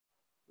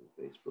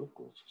Facebook.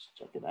 Let's just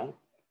check it out.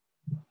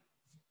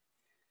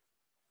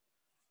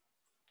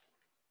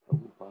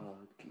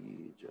 Prabhupada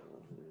ki jai.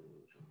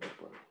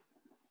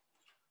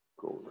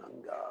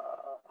 Gauranga.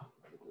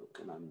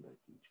 Kananda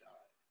ki jai.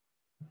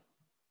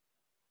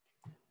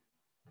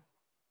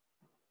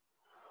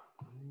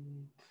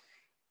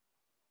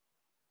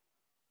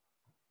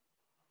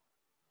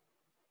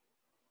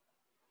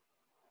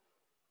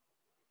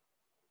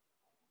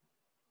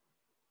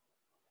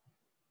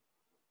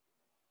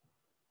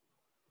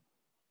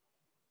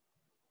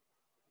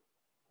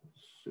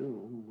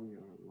 Assume we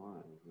are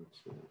live. Let's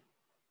see.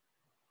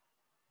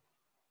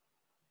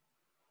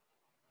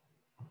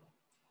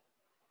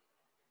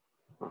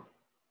 Oh,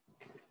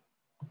 okay.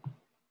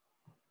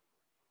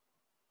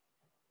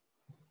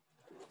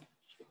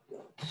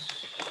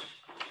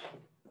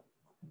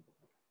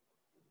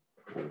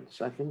 Wait a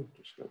second.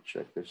 Just gotta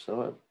check this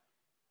out.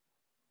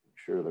 Make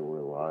sure that we're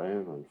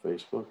live on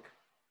Facebook.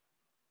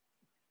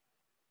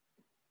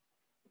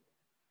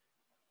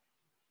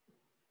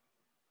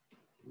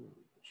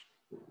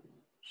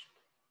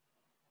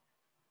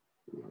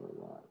 We are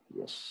alive.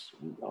 Yes,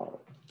 we are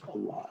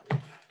alive.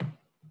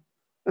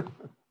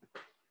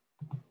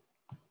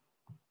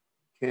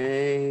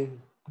 Okay.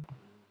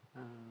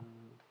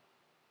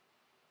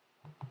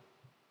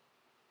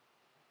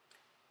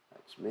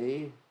 That's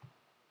me.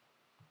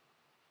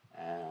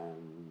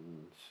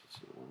 And let's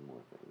see, one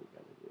more thing we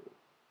got to do.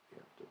 We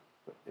have to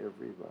put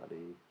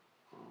everybody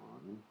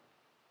on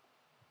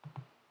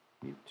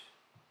mute.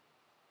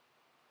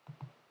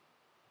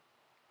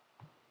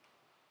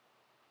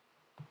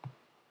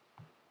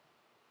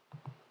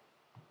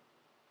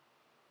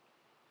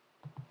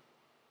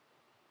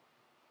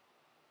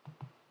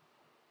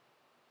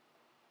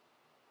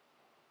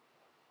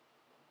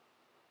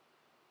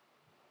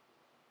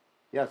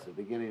 Yes, the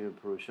beginning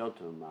of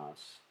Purushottam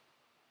Mas.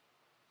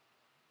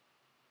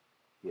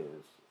 Yes,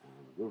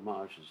 and Guru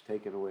Maharaj has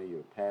taken away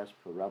your past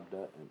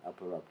Prarabdha and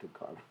Aparabdha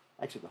karma.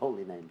 Actually, the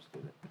holy names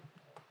did it.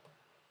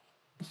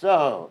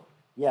 So,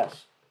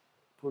 yes,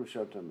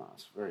 Purushottam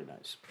Mas. Very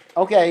nice.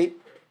 Okay,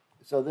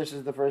 so this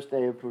is the first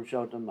day of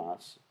Purushottam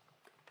Mas.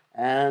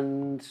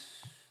 And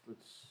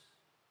let's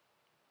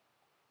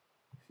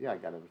see, I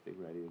got everything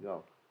ready to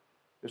go.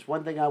 There's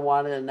one thing I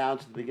want to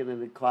announce at the beginning of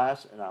the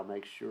class, and I'll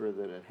make sure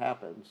that it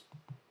happens,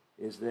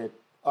 is that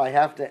I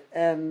have to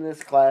end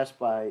this class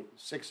by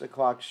 6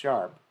 o'clock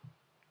sharp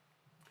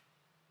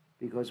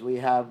because we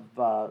have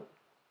a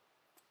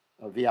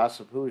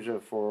Vyasa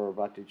Puja for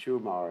Bhakti Chur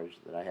Maharaj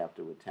that I have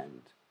to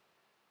attend.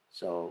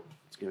 So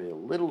it's going to be a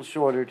little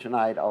shorter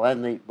tonight. I'll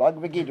end the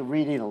Bhagavad Gita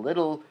reading a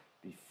little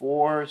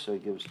before, so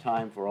it gives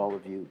time for all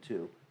of you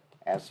to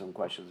ask some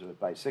questions. But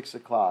by 6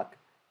 o'clock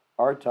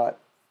our time,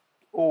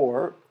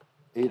 or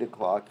 8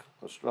 o'clock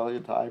Australia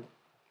time,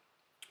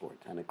 or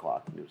 10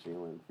 o'clock New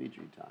Zealand,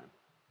 Fiji time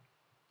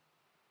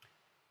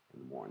in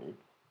the morning,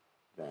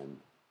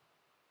 then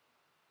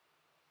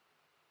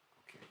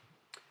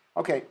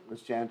okay,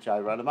 let's chant Jai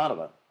Radha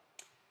Madhava.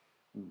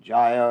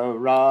 Jaya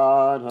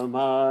Radha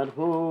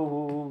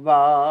Madhuva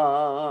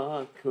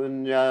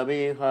Kunja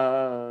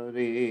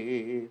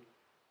Bihari.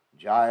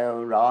 Jaya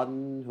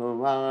Radha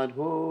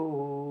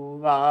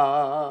Madhuva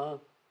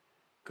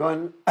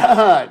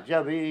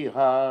Kunja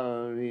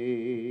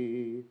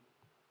Bihari.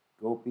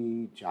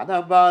 Gopi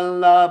Jana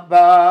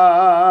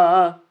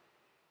Vallabha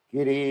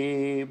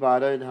Giri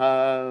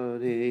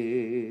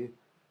Baradhari.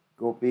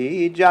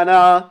 Gopi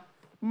Jana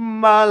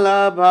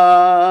Malabha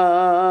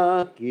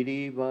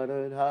Giri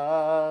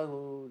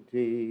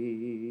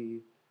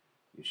Baradhari.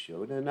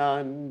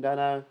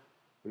 Yashodanandana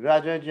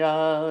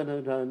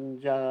Rajajana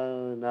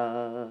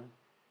Ranjana.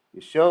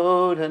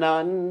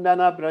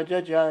 Yashodanandana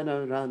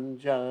Brajajana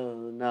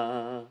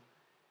Ranjana.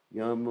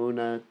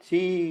 Yamuna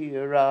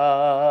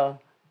Tira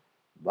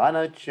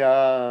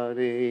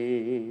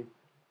Vanachari.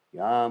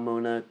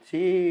 Yamuna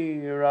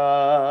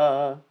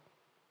Tira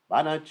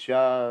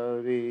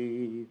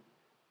Vanachari.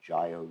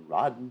 Jaya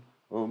Radha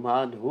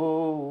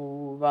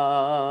Madhuva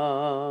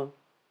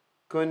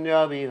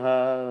Kunya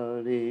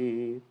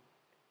Bihari.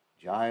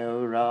 Jaya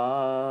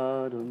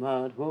Radha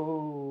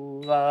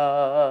Madhuva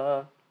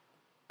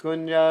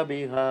Kunya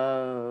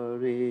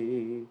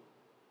Bihari.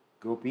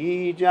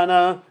 Gopi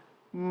Jana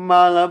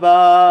Malabha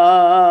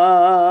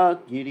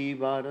Giri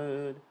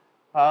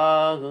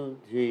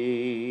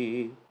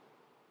Bharadhari.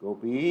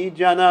 Gopi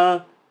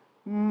Jana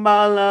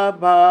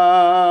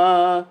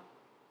Malabha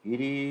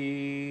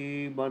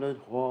Giri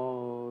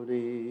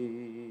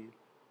Baradhari.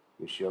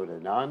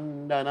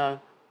 Yashodanandana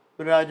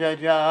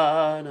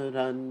Rajajana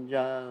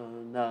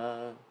Ranjana.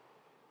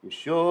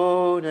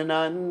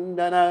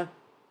 Yashodanandana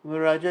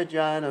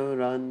Rajajana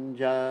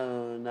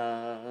Ranjana.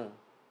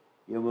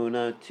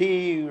 Yamuna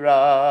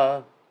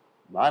Tira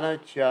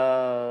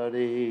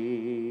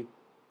Vanachari.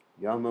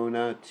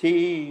 Yamuna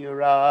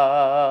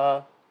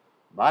Tira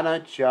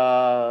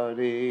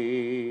Vanachari.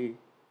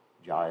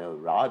 Jaya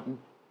Radha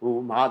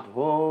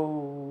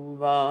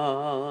Madhova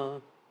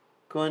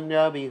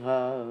Kunya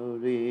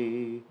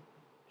Bihari.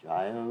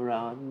 Jaya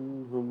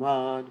Radha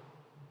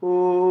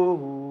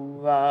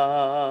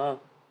Madhova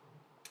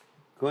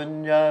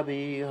Kunja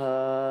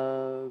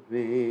Bihari.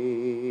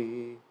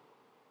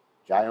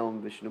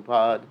 Jayom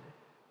Vishnupad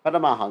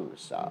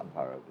Paramahangsa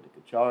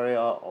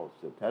Paravatikacharya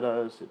also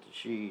Teta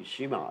Sitashi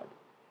Shimad.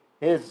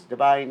 His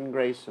Divine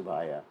Grace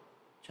Savaya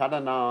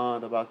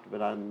Chadananda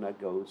Bhaktivedanta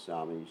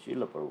Goswami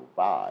Srila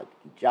Prabhupada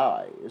Ki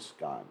Jai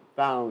ISKCON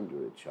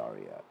Founder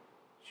Acharya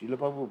Srila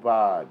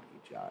Prabhupada Ki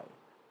Jai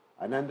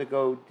Ananda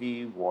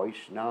Goti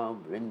Vaishnava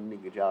Vrinda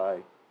Ki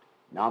Jai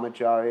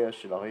Namacharya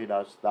Srila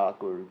Haridas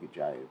Thakur Ki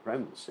Jai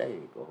Prem Se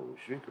Goho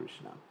Shri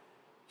Krishna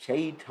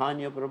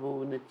Chaitanya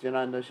Prabhu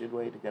Nityananda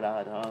Shidwaita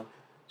Gadadha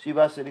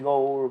Sivasati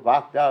Gaur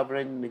Bhakta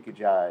Vrinda Ki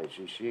Jai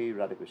Shri Shri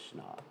Radha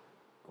Krishna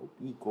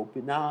Gopi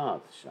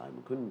Gopinath Shai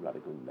Mukund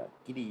Radhakunda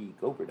Giri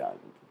Govardhan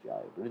Ki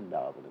Jai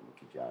Vrindavanam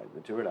Ki Jai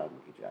Mathuradam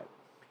Ki Jai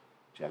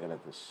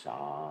Jagannath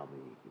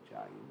Swami Ki Jai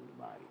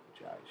Yamudamai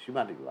Ki Jai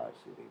Srimati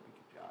Vilasi Devi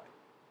Ki Jai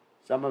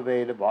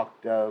Samaveda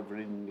Bhakta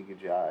Vrinda Ki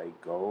Jai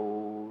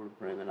Gaur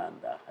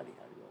Premananda Hari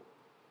Hari Bol.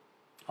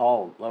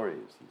 All glory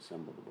is the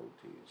assembled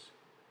devotees.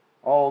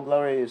 All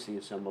glory is the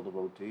assembled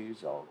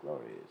devotees. All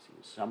glory is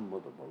the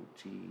assembled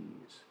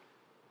devotees.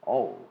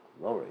 All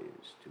glory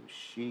is to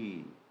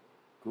Shri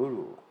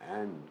Guru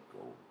and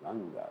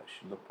Gauranga.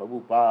 Srila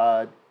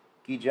Prabhupada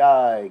Ki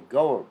Jai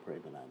Gaur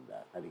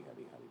Premananda Hari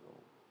Hari Hari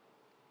Bol.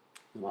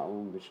 Nama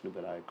Om Vishnu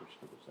Padaya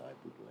Krishna Prasad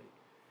Bhutale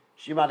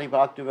Shrimati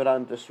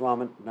Bhaktivedanta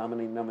Swami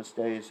Namani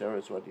Namaste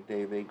Saraswati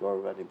Devi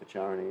Gaurvati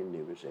Pacharani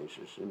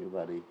Nivasesha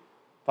Srinivati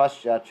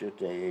Paschatya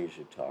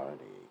Deja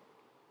Tarani.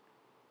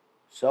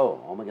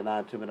 So, Om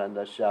Ganana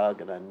Timiranda Shah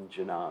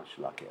Gananjana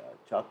Shlakya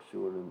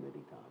Chakshura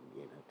Meditam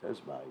Yena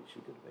Tasmai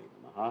Shikadve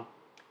Namaha.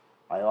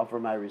 I offer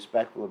my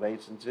respectful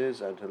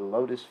obeisances unto the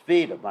lotus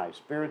feet of my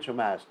spiritual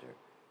master,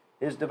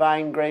 His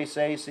Divine Grace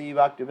A.C.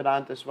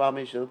 Bhaktivedanta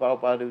Swami Srila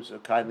Prabhupada, who so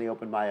kindly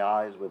opened my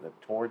eyes with a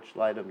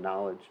torchlight of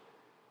knowledge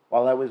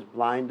while I was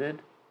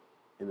blinded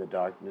in the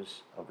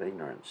darkness of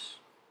ignorance.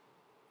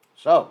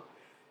 So,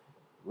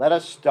 let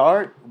us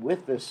start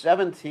with the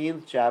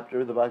 17th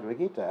chapter of the Bhagavad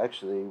Gita.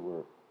 Actually,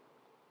 I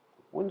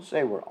wouldn't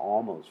say we're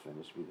almost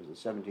finished, because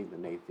the 17th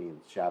and 18th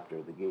chapter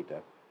of the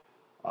Gita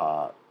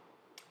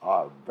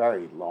are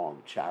very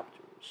long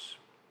chapters,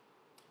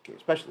 okay,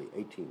 especially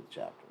 18th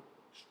chapter,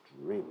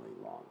 extremely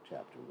long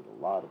chapter with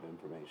a lot of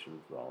information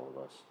for all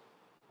of us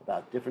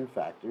about different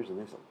factors, and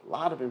there's a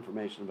lot of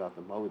information about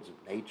the modes of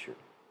nature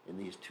in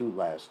these two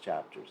last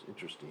chapters,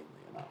 interestingly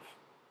enough,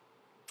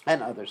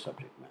 and other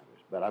subject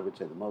matters, but I would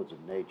say the modes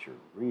of nature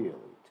really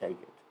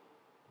take it.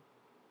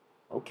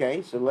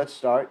 Okay, so let's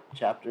start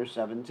chapter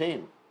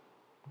 17.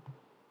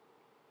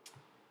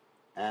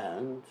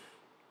 And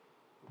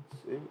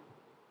let's see.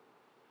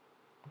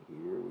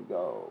 Here we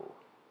go.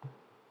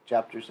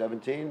 Chapter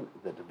 17,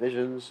 the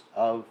divisions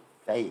of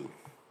faith.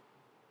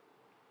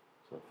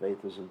 So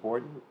faith is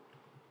important.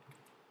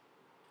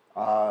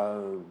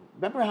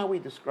 Remember how we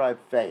describe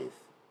faith?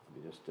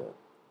 Let me just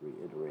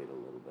reiterate a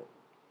little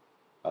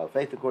bit.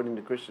 Faith, according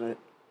to Krishna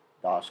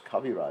Das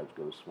Kaviraj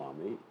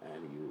Goswami,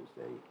 and he used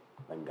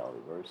a Bengali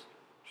verse,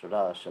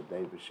 Shraddha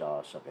Shabde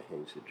Visha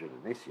Sakahe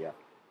Siddhananisya.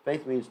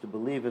 Faith means to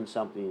believe in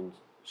something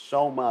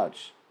so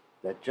much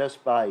that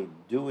just by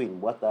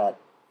doing what that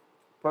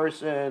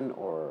person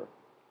or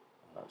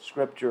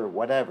scripture,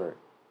 whatever,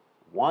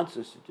 wants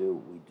us to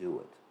do, we do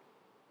it.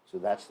 So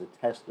that's the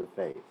test of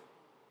faith.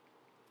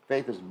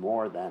 Faith is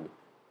more than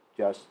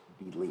just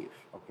belief.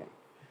 Okay.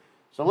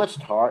 So let's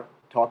talk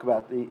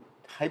about the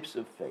types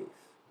of faith.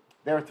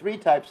 There are three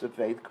types of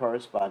faith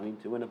corresponding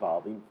to and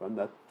evolving from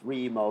the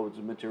three modes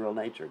of material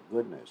nature: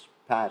 goodness,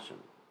 passion,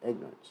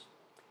 ignorance.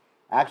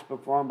 Acts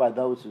performed by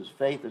those whose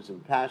faith is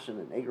in passion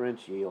and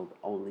ignorance yield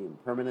only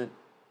impermanent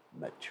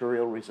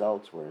material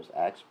results, whereas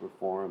acts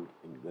performed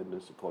in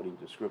goodness according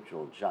to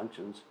scriptural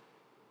injunctions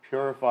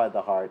purify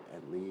the heart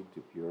and lead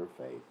to pure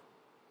faith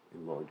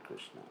in Lord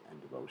Krishna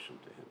and devotion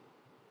to him.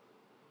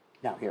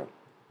 Now here,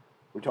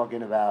 we're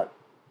talking about,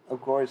 of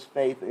course,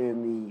 faith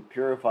in the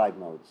purified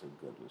modes of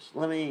goodness.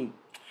 Let me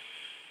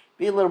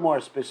be a little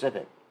more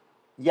specific.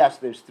 Yes,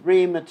 there's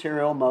three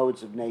material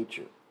modes of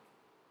nature: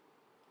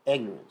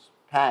 ignorance,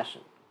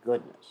 passion,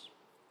 goodness.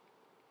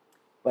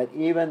 But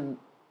even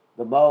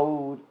the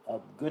mode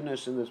of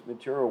goodness in this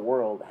material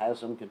world has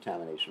some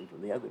contamination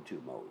from the other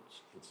two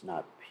modes. It's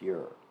not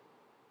pure,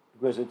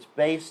 because it's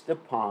based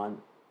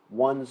upon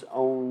one's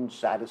own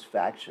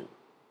satisfaction.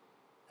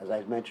 As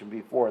I mentioned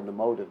before, in the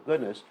mode of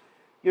goodness,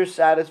 you're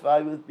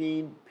satisfied with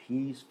being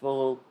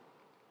peaceful,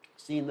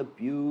 seeing the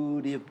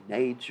beauty of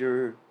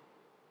nature,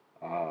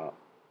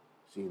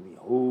 seeing the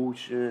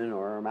ocean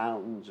or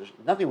mountains. There's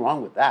nothing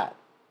wrong with that.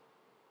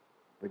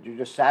 But you're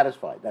just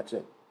satisfied. That's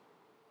it.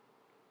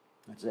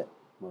 That's it,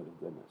 mode of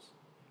goodness.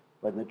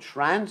 But in the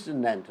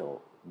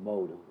transcendental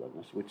mode of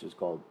goodness, which is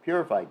called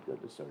purified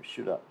goodness, or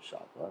Shuddha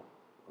Sattva,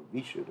 or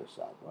Vishuddha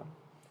Sattva,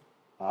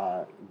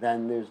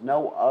 then there's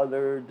no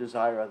other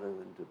desire other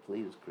than to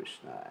please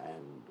Krishna,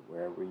 and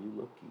wherever you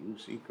look, you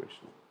see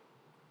Krishna.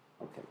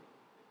 Okay,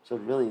 so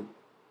really,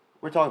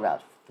 we're talking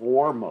about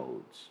four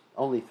modes,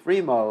 only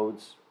three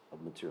modes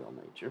of material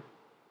nature,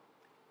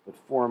 but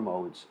four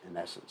modes in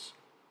essence.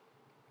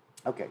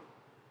 Okay,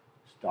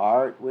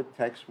 start with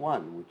text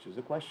 1, which is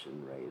a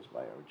question raised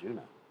by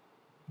Arjuna.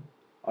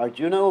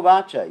 Arjuna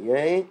uvacha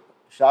ye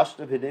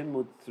shastravidim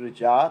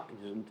utrija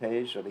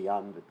jante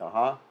shadayam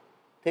vitaha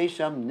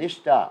tesham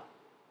nishta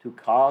to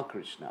ka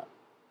Krishna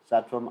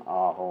sattvam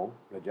aho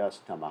rajas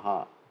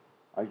tamaha.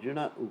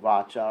 Arjuna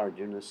uvacha,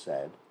 Arjuna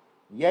said,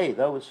 yea,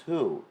 those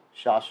who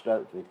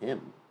shastra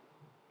vidhim,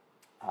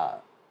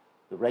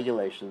 the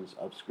regulations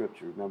of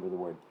scripture. Remember, the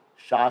word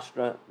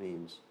shastra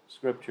means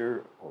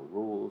scripture or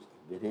rules.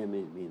 Vidhim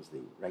means the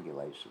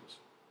regulations.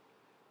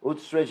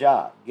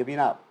 Utsraja, giving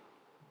up.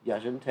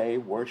 Yajante,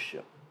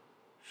 worship.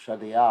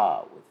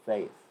 Shadaya, with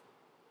faith.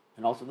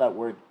 And also that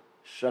word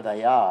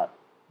shadaya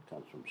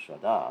comes from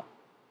shada,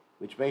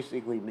 which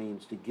basically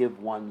means to give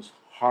one's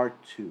heart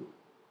to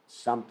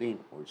something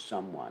or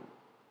someone.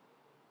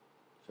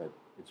 So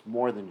it's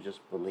more than just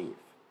belief,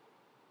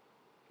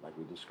 like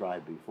we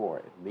described before.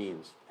 It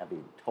means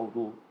having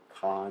total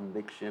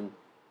conviction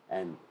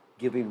and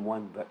giving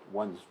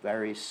one's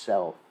very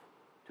self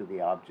to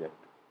the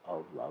object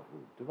of love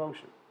and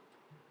devotion.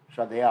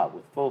 Shradaya,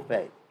 with full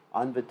faith.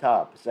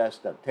 Anvita,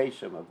 possessed of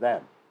tesham, of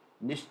them.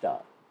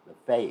 Nishta, the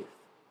faith.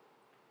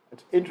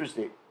 It's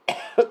interesting.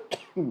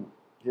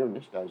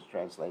 Nishta is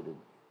translated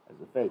as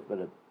the faith, but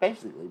it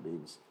basically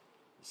means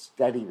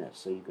steadiness.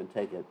 So you can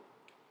take it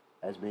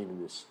as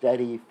meaning the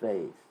steady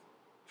faith,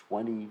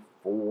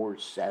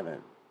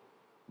 24/7.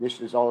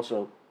 Nishta is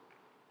also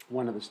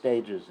one of the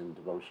stages in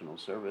devotional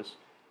service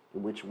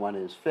in which one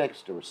is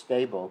fixed or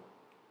stable.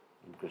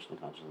 In Krishna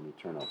consciousness, let me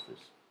turn off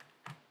this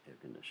air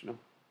conditioner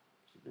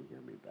so you can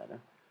hear me better.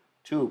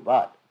 2,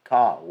 but,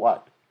 ka,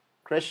 what?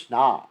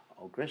 Krishna,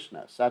 O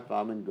Krishna,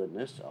 sattvam in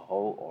goodness,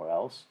 aho, or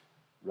else,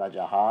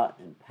 rajaha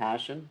in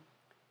passion,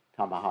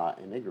 tamaha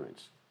in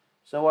ignorance.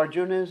 So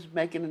Arjuna is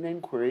making an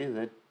inquiry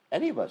that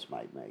any of us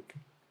might make.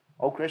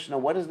 O Krishna,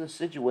 what is the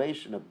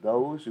situation of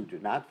those who do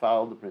not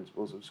follow the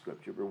principles of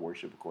Scripture but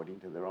worship according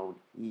to their own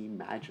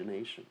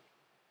imagination?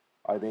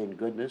 Are they in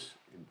goodness,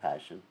 in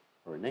passion,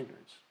 or in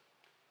ignorance?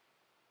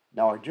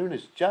 Now Arjuna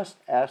has just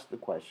asked the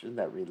question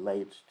that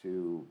relates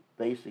to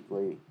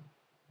basically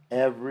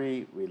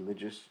every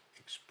religious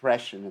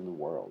expression in the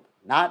world.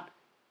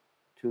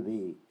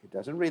 It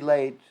doesn't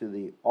relate to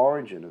the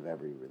origin of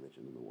every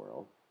religion in the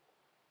world.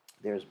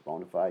 There's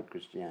bona fide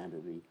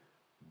Christianity,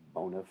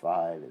 bona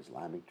fide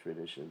Islamic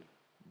tradition,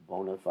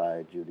 bona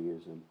fide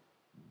Judaism,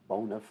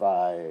 bona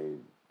fide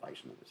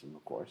Vaishnavism,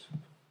 of course.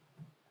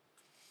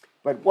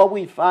 But what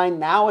we find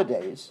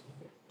nowadays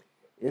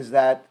is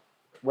that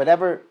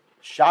whatever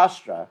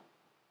Shastra,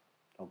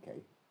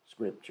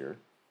 scripture,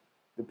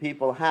 the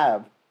people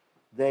have,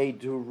 they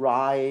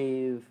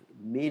derive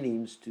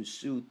meanings to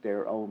suit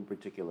their own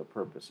particular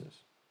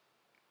purposes.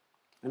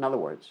 In other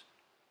words,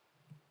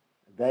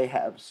 they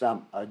have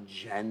some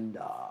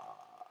agenda.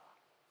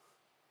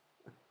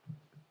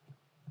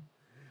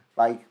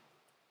 Like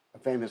a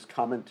famous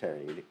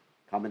commentator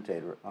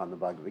on the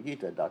Bhagavad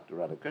Gita, Dr.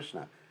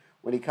 Radhakrishna,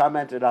 when he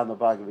commented on the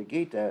Bhagavad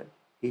Gita,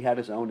 he had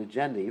his own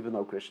agenda, even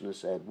though Krishna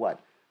said, what?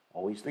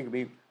 Always think of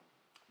me,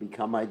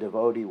 become my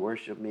devotee,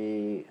 worship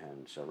me,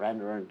 and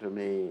surrender unto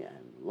me,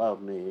 and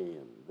love me,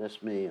 and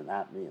this me, and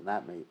that me, and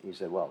that me. He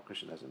said, well,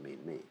 Krishna doesn't mean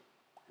me,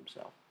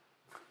 himself.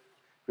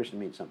 Krishna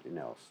means something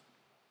else.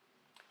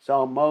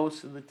 So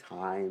most of the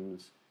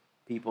times,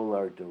 people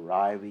are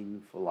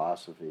deriving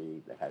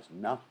philosophy that has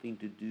nothing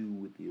to do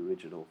with the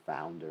original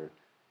founder,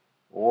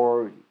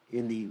 or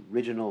in the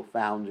original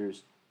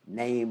founder's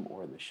name,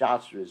 or in the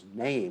Shastra's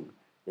name,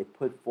 they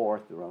put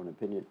forth their own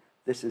opinion.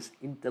 This is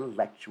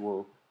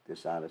intellectual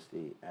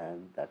dishonesty,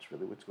 and that's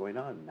really what's going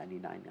on in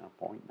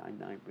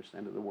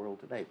 99.99% of the world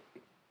today.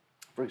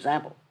 For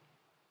example,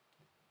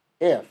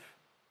 if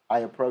I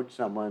approach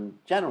someone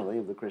generally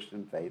of the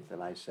Christian faith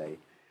and I say,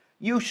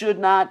 you should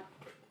not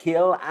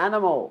kill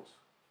animals,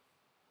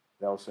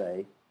 they'll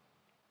say,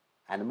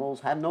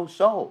 animals have no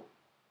soul.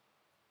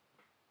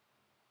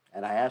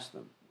 And I ask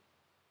them,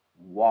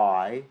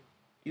 why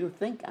do you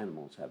think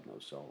animals have no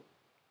soul?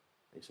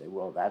 They say,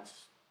 well,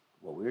 that's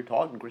what we were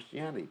taught in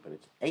Christianity, but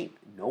it ain't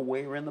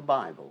nowhere in the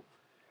Bible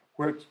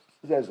where it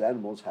says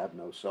animals have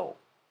no soul.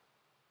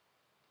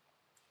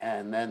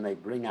 And then they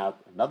bring out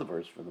another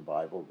verse from the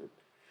Bible that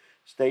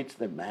states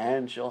that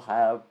man shall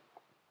have,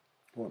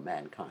 or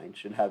mankind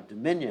should have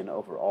dominion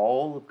over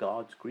all of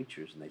God's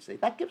creatures. And they say,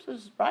 that gives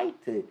us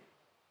right to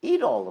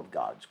eat all of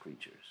God's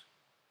creatures.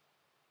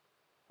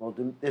 Well,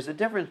 there's a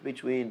difference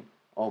between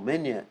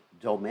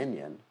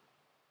dominion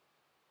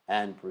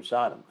and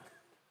prasadam.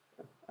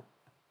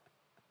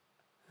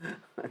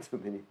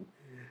 Dominion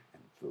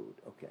and food,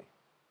 okay.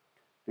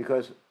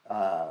 Because,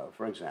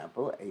 for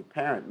example, a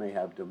parent may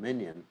have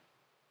dominion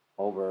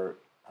over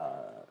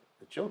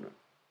the children.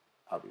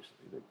 Obviously,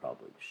 they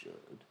probably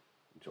should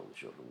until the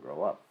children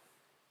grow up.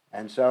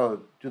 And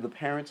so, do the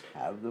parents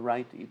have the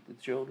right to eat the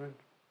children?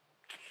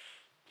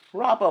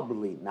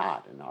 Probably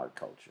not in our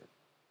culture.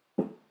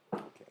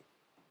 Okay.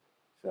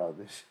 So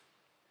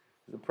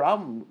the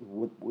problem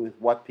with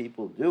what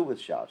people do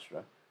with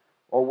Shastra,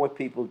 or what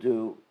people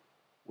do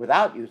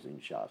without using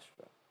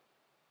Shastra.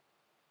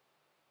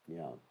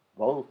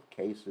 Both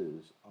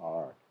cases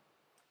are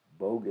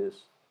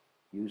bogus,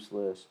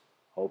 useless,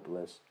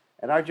 hopeless.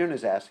 And Arjuna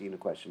is asking a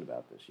question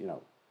about this.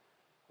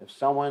 If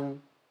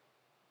someone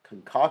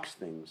concocts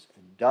things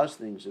and does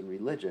things in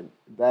religion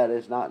that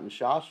is not in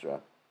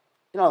Shastra,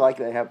 like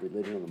they have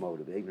religion in the mode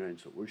of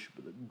ignorance, or worship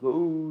of the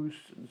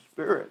ghosts and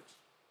spirits,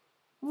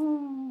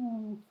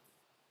 and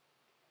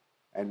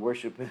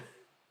worship in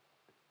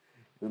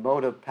the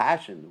mode of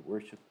passion,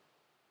 worship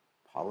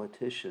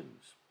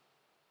politicians.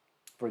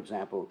 For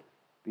example,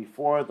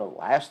 before the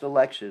last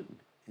election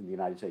in the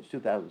United States,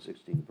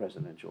 2016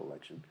 presidential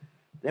election,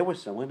 there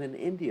was someone in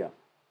India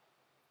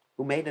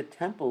who made a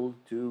temple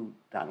to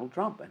Donald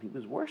Trump, and he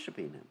was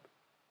worshiping him.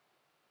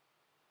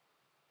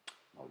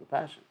 Mode of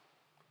passion.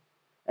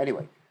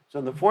 Anyway, so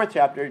in the 4th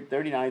chapter,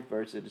 39th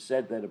verse, it is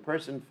said that a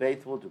person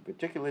faithful to a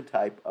particular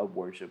type of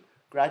worship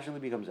gradually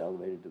becomes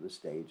elevated to the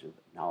stage of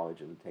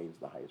knowledge and attains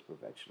the highest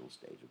perfectional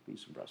stage of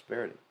peace and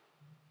prosperity.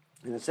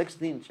 In the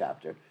 16th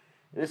chapter,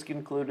 it is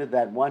concluded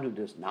that one who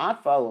does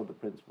not follow the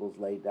principles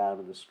laid down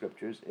in the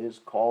scriptures is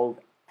called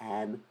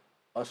an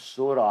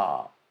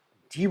asura,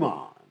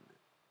 demon.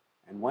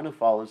 And one who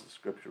follows the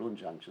scriptural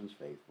injunctions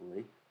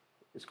faithfully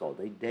is called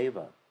a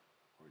deva,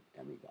 or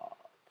demigod.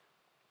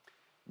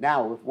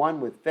 Now, if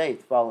one with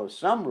faith follows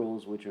some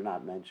rules which are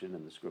not mentioned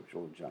in the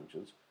scriptural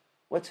injunctions,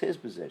 what's his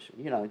position?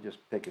 Just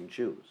pick and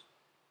choose.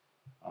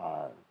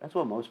 That's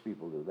what most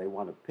people do. They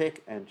want to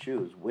pick and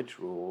choose which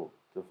rule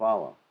to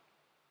follow.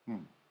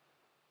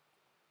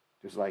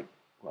 Just like,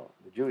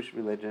 the Jewish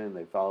religion,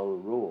 they follow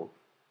the rule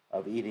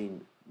of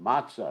eating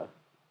matzah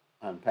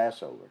on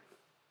Passover.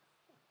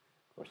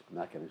 Of course, I'm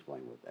not going to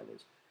explain what that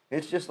is.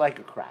 It's just like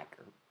a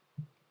cracker.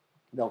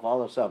 They'll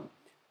follow some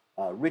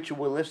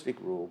ritualistic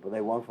rule, but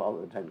they won't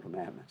follow the 10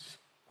 Commandments,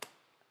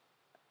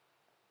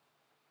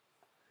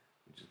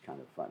 which is kind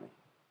of funny.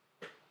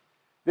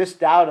 This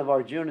doubt of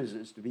Arjuna's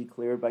is to be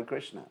cleared by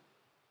Krishna.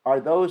 Are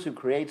those who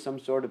create some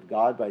sort of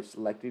God by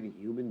selecting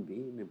a human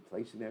being and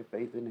placing their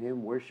faith in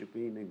him,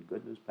 worshiping in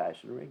goodness,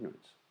 passion, or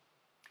ignorance?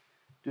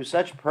 Do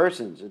such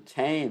persons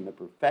attain the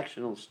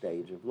perfectional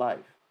stage of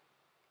life?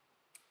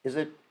 Is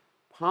it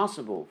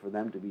possible for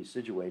them to be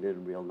situated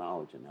in real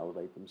knowledge and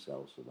elevate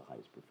themselves to the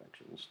highest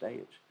perfectional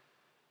stage?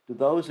 Do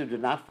those who do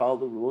not follow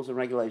the rules and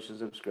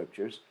regulations of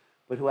scriptures,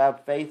 but who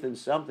have faith in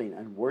something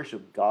and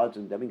worship gods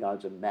and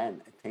demigods and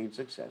men, attain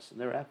success in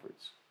their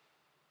efforts?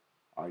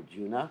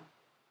 Arjuna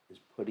is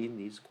putting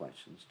these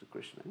questions to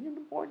Krishna. And they're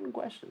important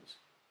questions,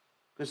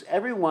 because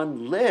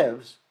everyone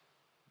lives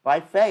by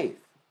faith.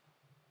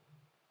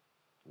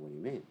 What do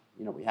you mean?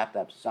 We have to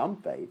have some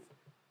faith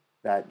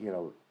that,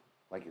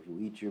 like if you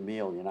eat your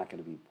meal, you're not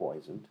going to be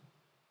poisoned.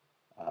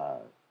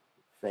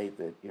 Faith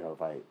that,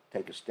 if I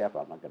take a step,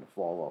 I'm not going to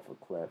fall off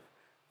a cliff.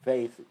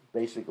 Faith,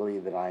 basically,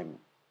 that I'm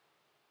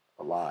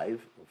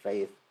alive.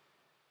 Faith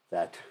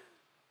that,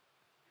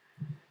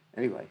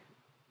 anyway,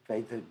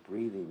 faith that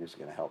breathing is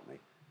going to help me.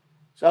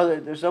 So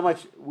there's so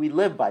much, we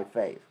live by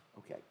faith.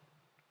 Okay.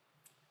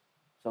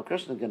 So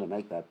Krishna's going to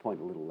make that point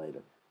a little later.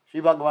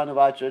 Shri Bhagavan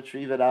Vacha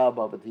Trivada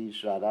Bhavati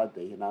Shraddha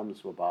Dehinam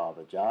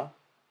Swabhavaja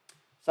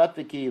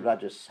Satviki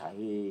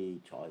Rajasai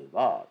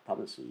Chaiva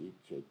Tamasi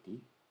Cheti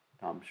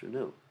Tam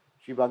Shrinu.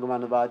 Shri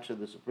Bhagavan Vacha,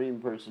 the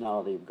Supreme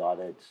Personality of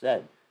Godhead,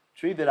 said,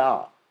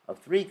 Trivada, of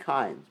 3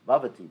 kinds,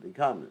 Bhavati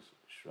becomes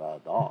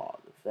Shraddha,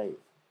 the faith,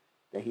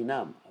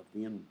 Dehinam, of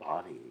the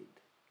embodied.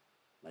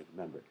 Like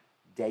remember,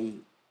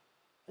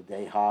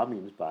 Deha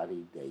means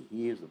body,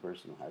 Dehi is the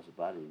person who has a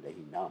body, and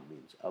Dehinam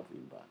means of the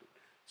embodied.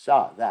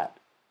 Sa, that,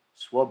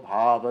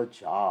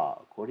 Swabhavaja,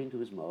 according to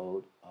his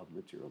mode of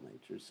material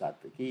nature,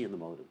 Satviki in the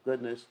mode of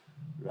goodness,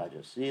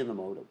 Rajasi in the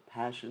mode of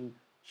passion,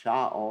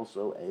 Cha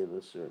also,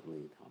 Eva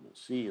certainly,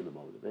 Tamasi in the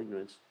mode of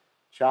ignorance,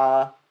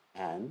 Cha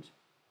and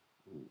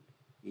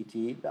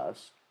Iti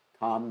thus,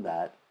 Tam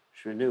that,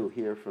 Shrinu,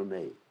 hear from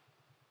me.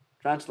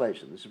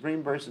 Translation, the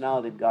Supreme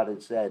Personality of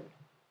Godhead said,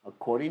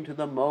 according to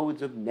the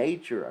modes of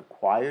nature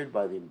acquired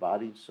by the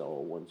embodied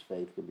soul, one's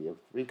faith can be of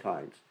 3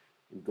 kinds,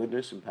 in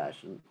goodness and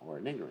passion or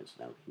in ignorance.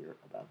 Now hear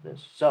about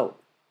this. So,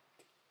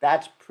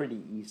 that's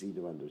pretty easy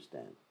to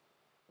understand.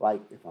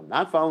 Like, if I'm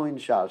not following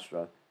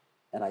Shastra,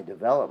 and I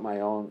develop my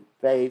own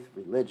faith,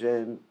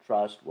 religion,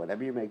 trust,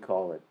 whatever you may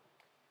call it,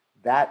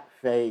 that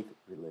faith,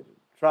 religion,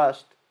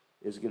 trust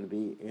is going to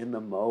be in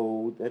the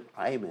mode that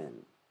I'm in.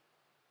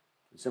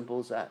 As simple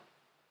as that.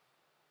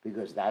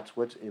 Because that's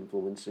what's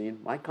influencing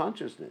my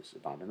consciousness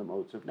if I'm in the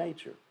modes of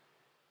nature.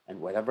 And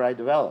whatever I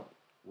develop,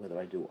 whether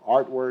I do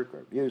artwork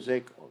or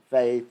music or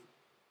faith,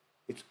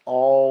 it's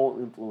all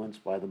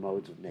influenced by the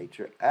modes of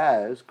nature,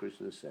 as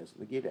Krishna says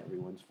in the Gita,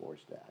 everyone's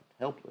forced to act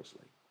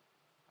helplessly.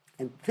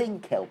 And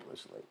think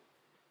helplessly.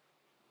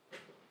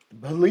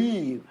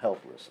 Believe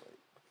helplessly,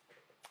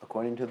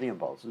 according to the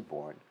impulses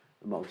born,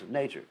 the modes of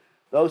nature.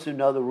 Those who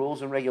know the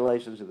rules and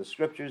regulations of the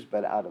scriptures,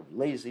 but out of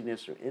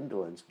laziness or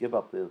indolence, give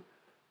up the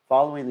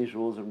following these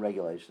rules and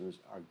regulations,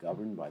 are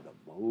governed by the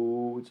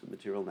modes of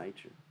material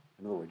nature.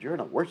 In other words, you're in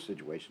a worse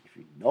situation if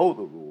you know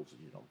the rules and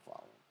you don't follow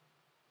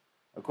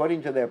them.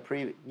 According to their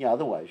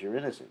otherwise you're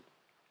innocent.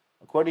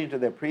 according to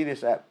their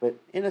previous act, but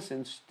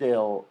innocent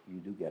still, you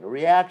do get a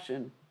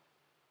reaction.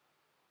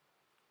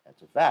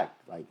 That's a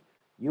fact. Like,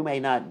 you may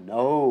not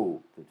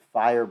know that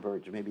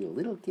firebirds, or maybe a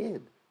little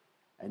kid,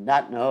 and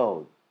not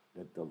know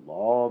that the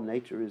law of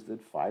nature is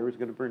that fire is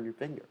going to burn your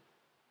finger.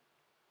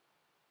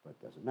 But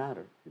it doesn't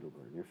matter. It'll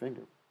burn your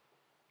finger.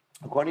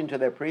 According to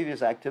their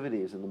previous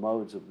activities in the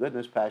modes of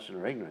goodness, passion,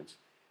 or ignorance,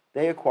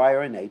 they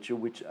acquire a nature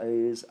which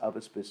is of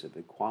a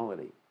specific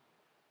quality.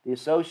 The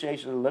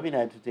association of the living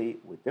entity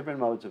with different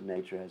modes of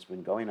nature has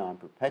been going on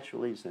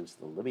perpetually since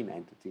the living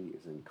entity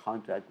is in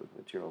contact with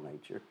material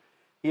nature.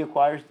 He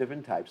acquires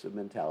different types of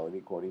mentality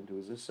according to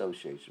his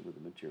association with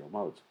the material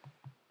modes.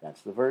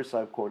 That's the verse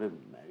I've quoted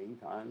many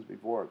times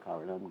before.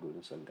 Karanam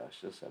guna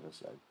sangasha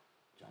sarasad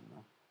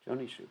janma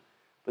jonishu.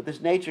 But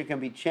this nature can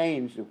be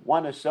changed if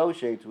one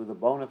associates with a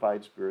bona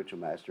fide spiritual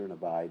master and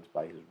abides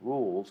by his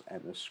rules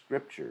and the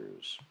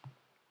scriptures.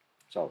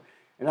 So,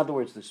 in other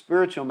words, the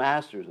spiritual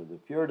masters of the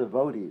pure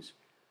devotees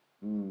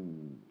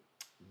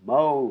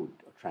mode,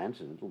 a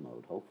transcendental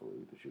mode,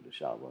 hopefully,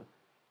 Vishuddha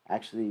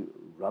actually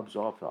rubs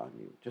off on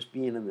you. Just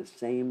being in the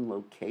same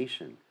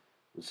location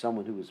with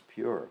someone who is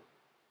pure,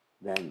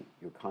 then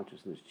your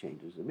consciousness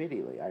changes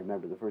immediately. I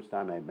remember the first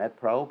time I met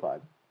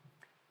Prabhupada,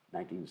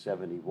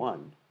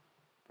 1971.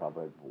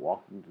 Prabhupada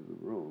walked into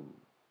the room.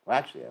 Well,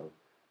 actually,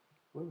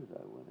 where was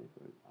I when I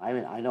first? I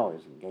mean, I know I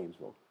was in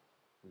Gainesville.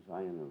 Was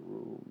I in a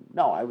room?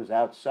 No, I was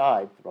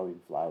outside throwing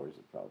flowers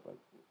at Prabhupada.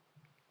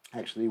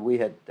 Actually, we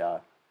had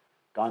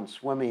gone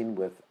swimming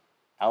with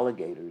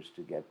alligators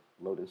to get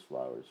lotus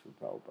flowers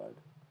for Prabhupada.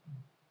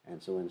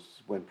 And so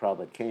when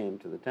Prabhupada came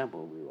to the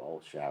temple, we were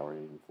all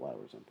showering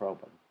flowers on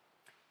Prabhupada.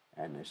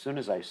 And as soon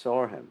as I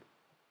saw him,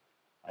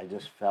 I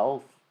just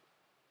felt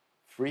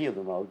free of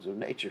the modes of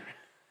nature.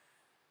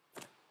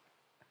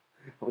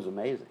 It was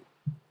amazing.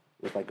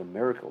 It was like a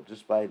miracle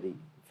just by the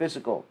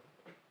physical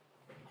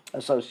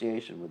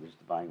association with his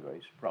divine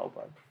grace,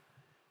 Prabhupada.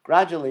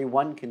 Gradually,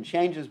 one can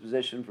change his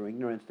position from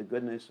ignorance to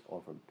goodness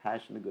or from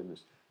passion to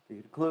goodness. The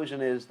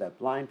conclusion is that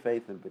blind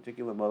faith in a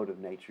particular mode of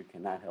nature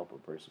cannot help a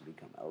person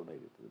become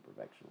elevated to the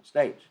perfectional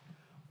stage.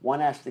 One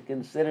has to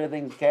consider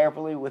things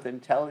carefully with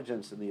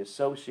intelligence in the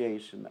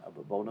association of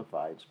a bona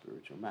fide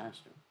spiritual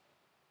master.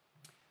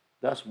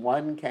 Thus,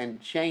 one can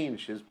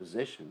change his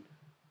position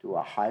to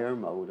a higher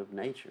mode of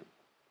nature.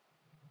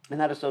 And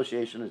that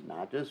association is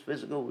not just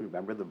physical.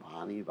 Remember the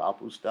Vani,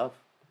 Vapu stuff?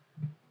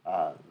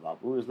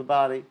 Vapu is the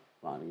body.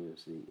 Vani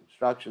is the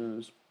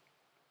instructions,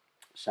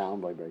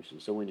 sound vibration.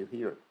 So when you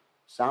hear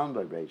sound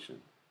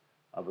vibration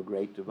of a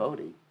great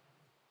devotee,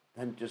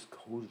 then it just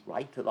goes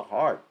right to the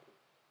heart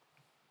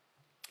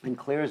and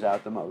clears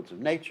out the modes of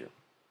nature.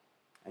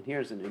 And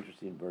here's an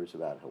interesting verse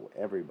about how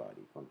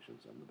everybody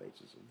functions on the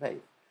basis of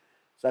faith.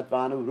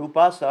 Satvanu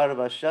rupa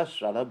sarvasya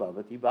shraddha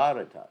bhavati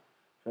bharata.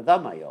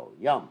 Shraddhamayo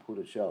yam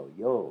purusho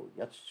yo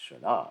yat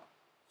shraddha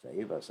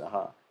saiva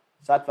saha.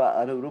 Sattva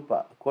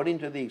anurupa, according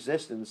to the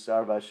existence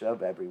sarvasya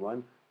of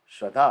everyone,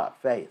 shraddha,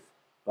 faith,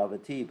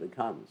 bhavati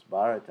becomes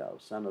bharata,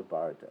 son of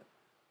Bharata.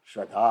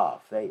 Shraddha,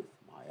 faith,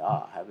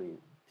 maya, having,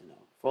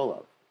 full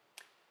of.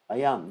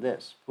 Ayam,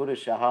 this,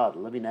 purushaha, the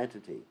living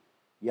entity,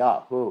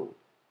 yahu,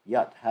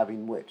 yat,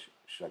 having which,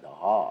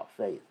 shraddha,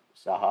 faith,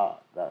 saha,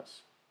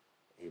 thus.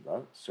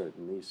 Eva,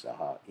 certainly,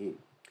 saha, he.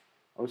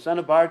 O son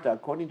of Bharata,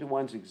 according to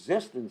one's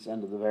existence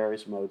under the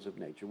various modes of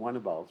nature, one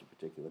involves a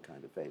particular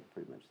kind of faith,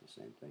 pretty much the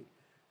same thing.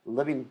 The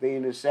living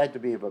being is said to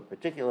be of a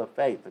particular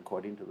faith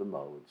according to the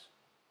modes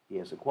he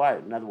has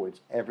acquired. In other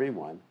words,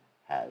 everyone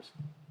has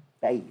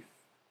faith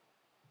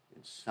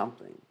in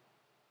something.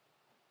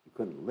 You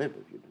couldn't live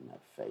if you didn't have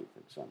faith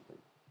in something.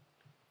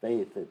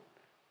 Faith that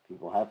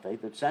people have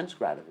faith that sense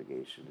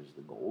gratification is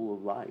the goal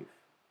of life.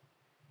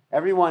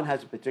 Everyone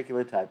has a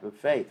particular type of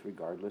faith,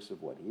 regardless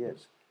of what he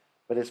is.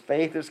 But his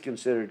faith is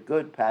considered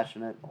good,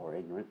 passionate, or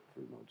ignorant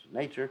through modes of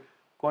nature,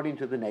 according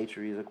to the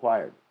nature he has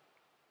acquired.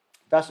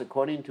 Thus,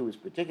 according to his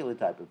particular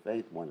type of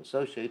faith, one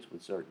associates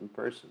with certain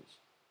persons.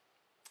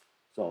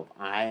 So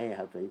if I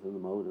have faith in the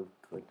mode of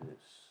goodness,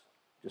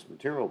 just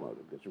material mode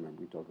of goodness,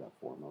 remember we talked about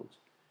 4 modes,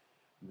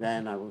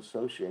 then I will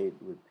associate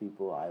with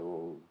people. I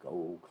will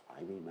go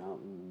climbing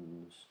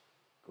mountains,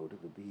 go to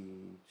the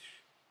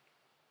beach,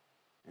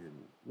 and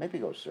maybe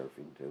go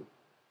surfing too.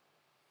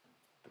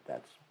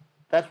 But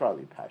that's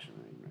probably passion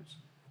and ignorance.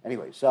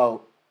 Anyway,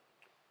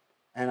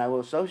 and I will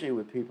associate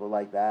with people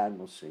like that, and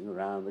we'll sing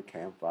around the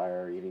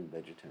campfire eating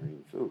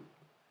vegetarian food.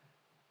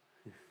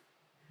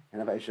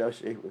 And if I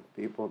associate with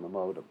people in the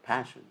mode of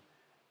passion,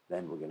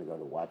 then we're going to go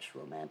to watch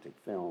romantic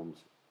films.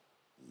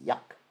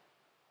 Yuck.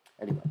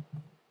 Anyway,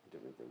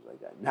 different things like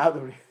that.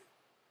 Now,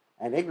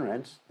 and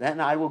ignorance,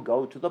 then I will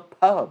go to the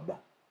pub.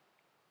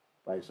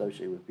 If I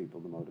associate with people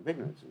in the mode of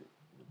ignorance,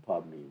 the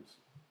pub means,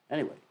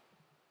 anyway,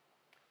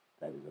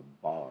 that is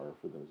a bar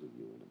for those of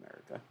you in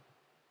America.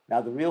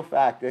 Now, the real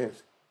fact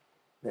is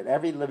that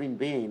every living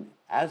being,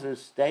 as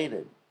is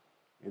stated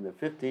in the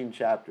 15th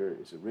chapter,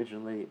 is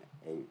originally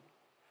a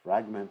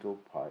fragmental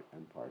part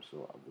and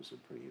parcel of the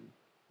Supreme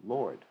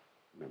Lord.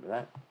 Remember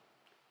that?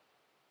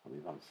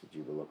 Amivamsa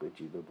Jiva Loka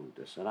Jiva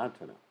Buddha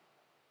Sanatana.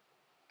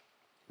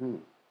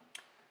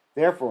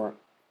 Therefore,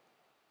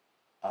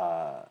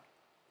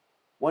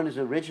 one is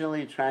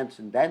originally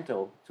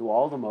transcendental to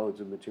all the modes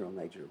of material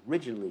nature,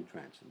 originally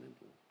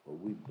transcendental, but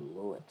we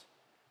blew it.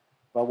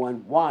 But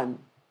when one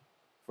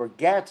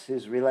forgets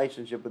his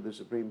relationship with the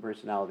Supreme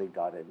Personality of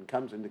Godhead and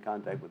comes into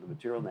contact with the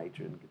material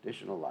nature and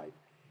conditional life,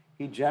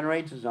 he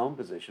generates his own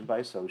position by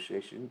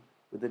association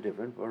with the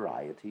different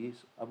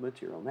varieties of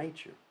material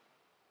nature.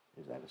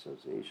 There's that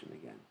association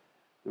again.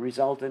 The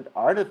resultant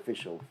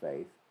artificial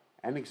faith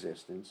and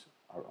existence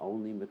are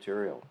only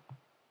material.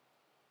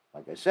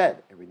 Like I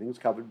said, everything's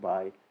covered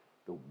by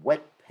the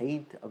wet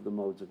paint of the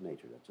modes of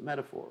nature. That's a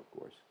metaphor, of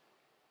course.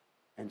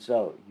 And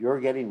so you're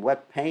getting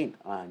wet paint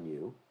on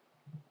you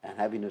and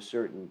having a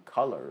certain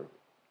color.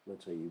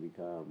 Let's say you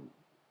become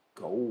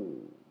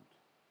gold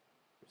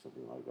or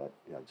something like that.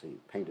 Yeah, let's say you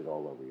paint it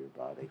all over your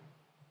body.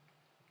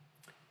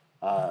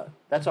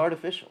 That's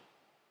artificial.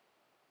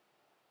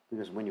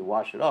 Because when you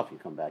wash it off, you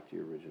come back to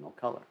your original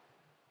color.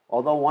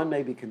 Although one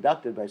may be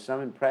conducted by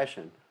some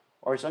impression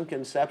or some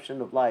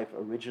conception of life,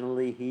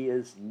 originally he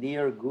is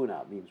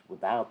nirguna, means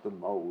without the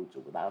modes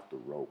or without the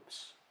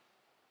ropes,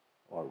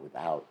 or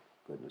without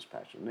goodness,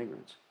 passion, and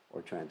ignorance,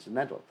 or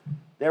transcendental.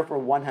 Therefore,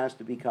 one has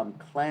to become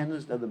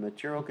cleansed of the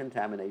material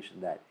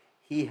contamination that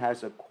he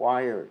has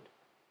acquired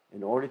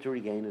in order to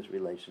regain his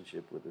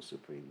relationship with the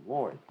Supreme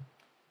Lord.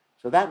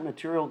 So that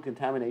material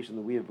contamination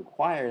that we have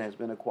acquired has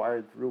been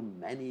acquired through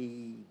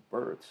many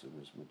births in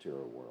this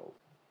material world.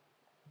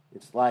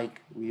 It's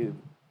like we've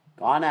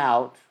gone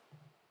out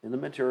in the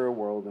material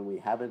world and we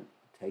haven't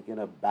taken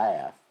a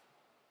bath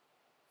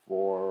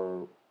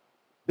for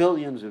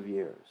billions of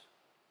years.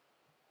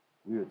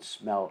 We would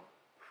smell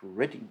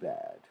pretty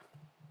bad.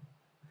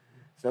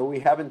 So we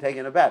haven't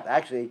taken a bath.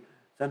 Actually,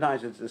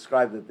 sometimes it's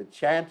described that the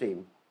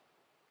chanting,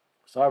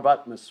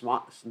 Sarvatma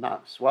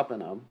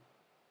Swapanam,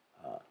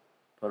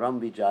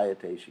 Param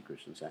Vijayate, Shri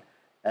Krishna said,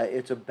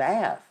 it's a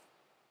bath,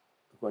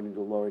 according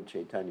to Lord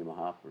Chaitanya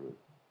Mahaprabhu.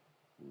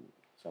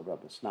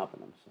 Sarvatma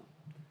Snapanam.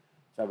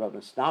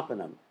 Sarvatma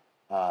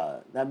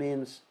Snapanam. That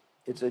means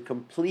it's a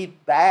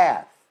complete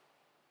bath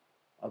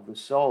of the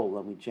soul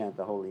when we chant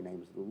the holy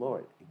names of the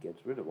Lord. It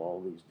gets rid of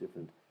all these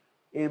different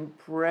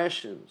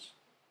impressions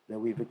that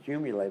we've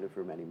accumulated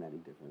for many, many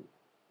different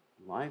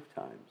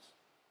lifetimes.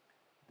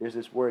 There's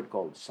this word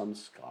called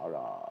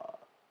samskara.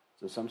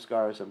 So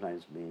samskara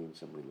sometimes means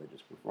some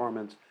religious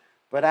performance,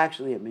 but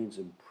actually it means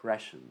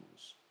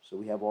impressions. So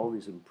we have all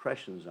these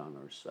impressions on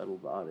our subtle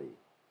body.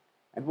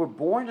 And we're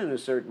born in a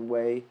certain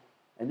way,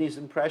 and these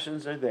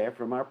impressions are there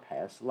from our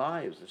past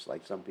lives. It's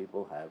like some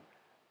people have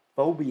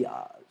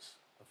phobias.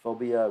 A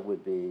phobia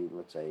would be,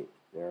 let's say,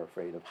 they're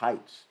afraid of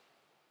heights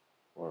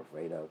or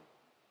afraid of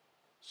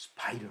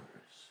spiders.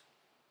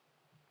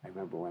 I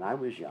remember when I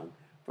was young,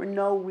 for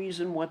no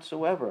reason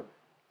whatsoever,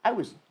 I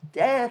was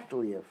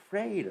deathly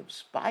afraid of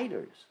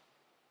spiders.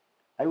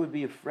 I would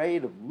be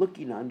afraid of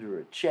looking under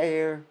a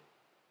chair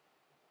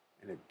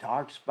in a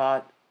dark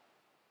spot.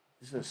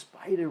 As a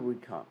spider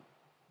would come.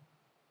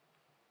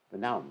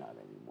 But now I'm not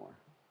anymore.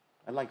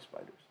 I like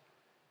spiders.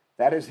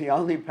 That is the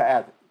only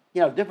path.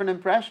 Different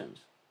impressions.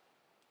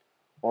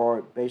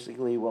 Or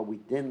basically what we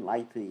didn't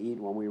like to eat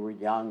when we were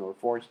young or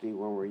forced to eat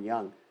when we were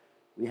young.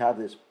 We have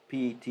this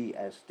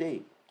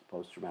PTSD,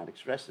 post-traumatic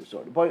stress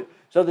disorder.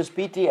 So this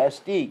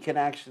PTSD can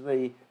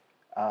actually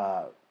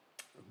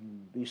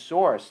be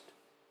sourced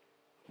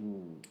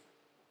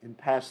in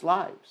past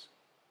lives,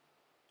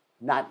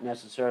 not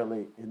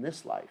necessarily in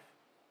this life.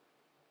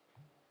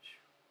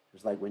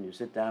 It's like when you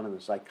sit down on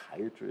the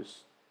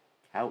psychiatrist's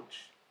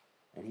couch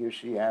and he or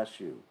she asks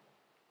you,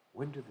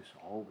 when did this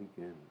all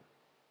begin?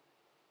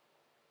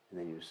 And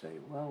then you say,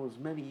 well, it was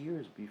many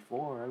years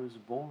before I was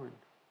born.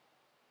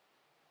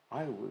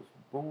 I was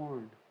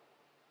born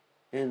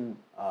in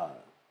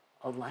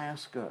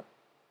Alaska,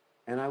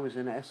 and I was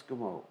an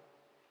Eskimo.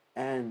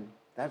 And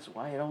that's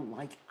why I don't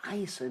like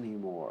ice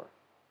anymore.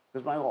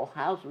 Because my whole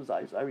house was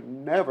ice. I would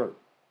never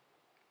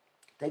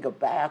take a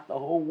bath the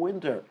whole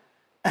winter.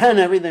 And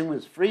everything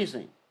was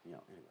freezing.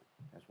 Anyway,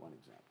 that's one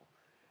example.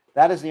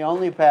 That is the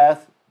only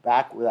path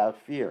back without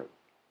fear.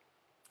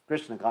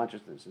 Krishna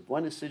consciousness. If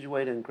one is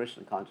situated in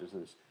Krishna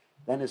consciousness,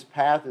 then his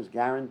path is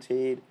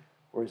guaranteed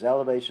for his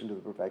elevation to the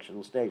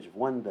perfectional stage. If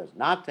one does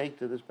not take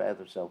to this path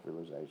of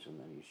self-realization,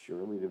 then he's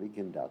surely to be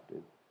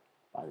conducted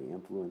by the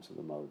influence of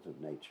the modes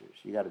of nature.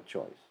 So you got a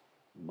choice.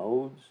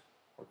 Modes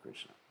or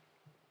Krishna.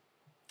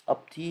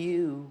 Up to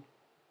you.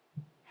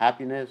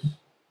 Happiness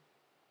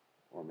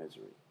or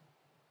misery.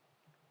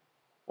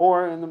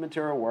 Or in the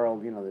material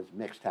world, there's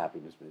mixed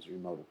happiness, misery,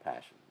 mode of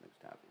passion,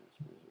 mixed happiness,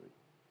 misery.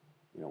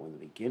 In the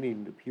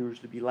beginning, it appears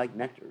to be like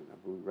nectar.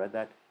 Remember we read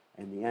that?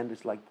 In the end,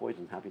 it's like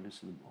poison,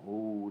 happiness in the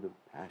mode of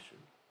passion.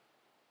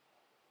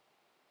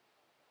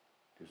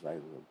 Just like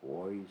a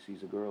boy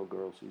sees a girl,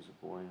 girl sees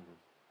a boy.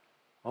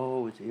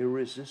 Oh, it's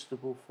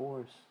irresistible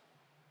force.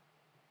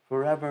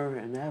 Forever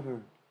and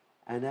ever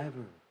and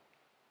ever.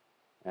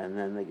 And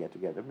then they get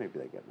together. Maybe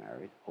they get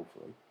married,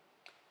 hopefully.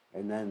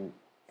 And then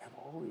have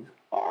all these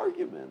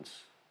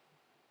arguments.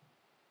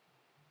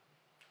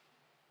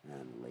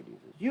 And the lady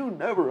says, "You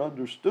never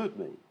understood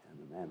me."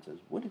 And the man says,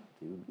 "What do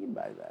you mean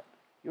by that?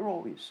 You're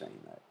always saying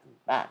that,"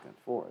 and back and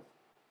forth.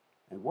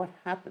 And what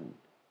happened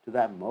to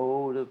that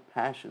mode of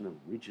passion,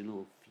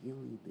 original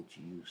feeling that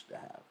you used to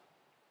have?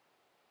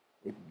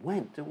 It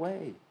went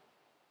away.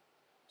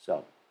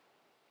 So,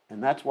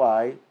 and that's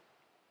why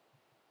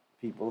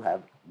people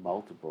have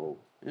multiple,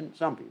 and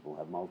some people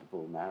have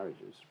multiple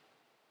marriages.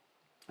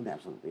 And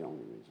that's not the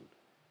only reason.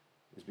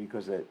 It's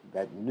because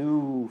that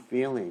new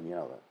feeling,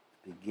 the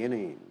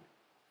beginning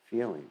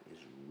feeling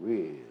is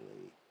really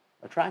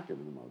attractive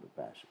in the mode of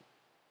passion.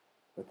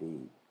 But the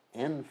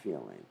end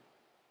feeling,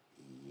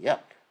 yuck.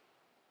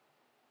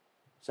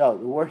 So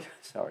the word,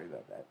 sorry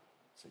about that,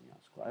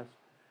 sannyas class.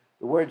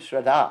 The word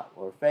shraddha,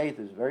 or faith,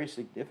 is very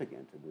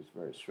significant in this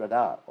verse.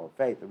 Shraddha, or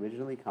faith,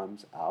 originally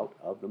comes out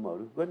of the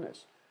mode of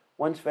goodness.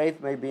 One's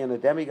faith may be in a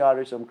demigod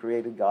or some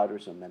created god or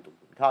some mental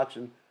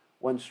concoction.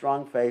 One's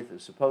strong faith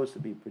is supposed to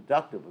be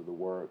productive of the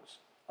works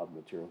of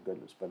material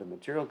goodness. But in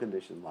material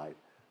conditioned life,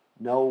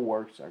 no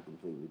works are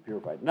completely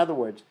purified. In other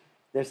words,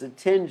 there's a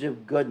tinge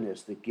of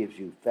goodness that gives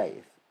you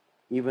faith,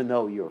 even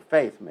though your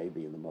faith may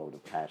be in the mode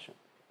of passion.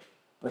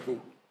 But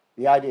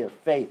the idea of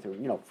faith,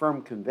 or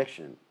firm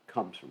conviction,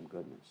 comes from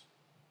goodness.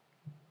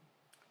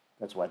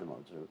 That's why the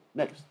modes are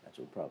mixed. That's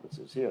what Prabhupada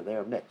says here. They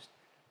are mixed.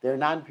 They're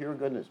non-pure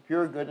goodness.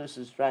 Pure goodness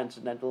is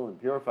transcendental, and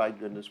purified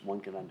goodness,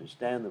 one can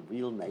understand the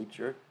real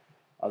nature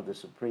of the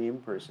Supreme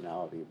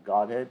Personality of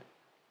Godhead.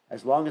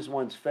 As long as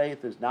one's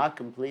faith is not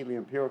completely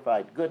in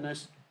purified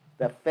goodness,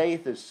 the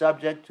faith is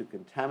subject to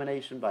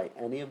contamination by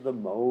any of the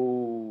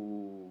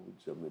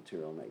modes of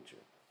material nature.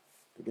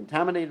 The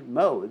contaminated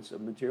modes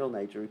of material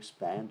nature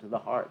expand to the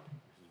heart.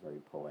 This is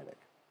very poetic.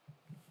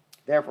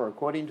 Therefore,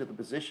 according to the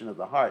position of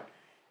the heart,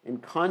 in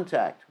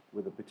contact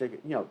with a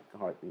particular, the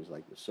heart means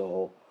like the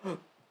soul,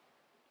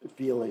 the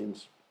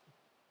feelings.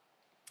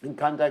 In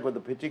contact with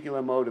a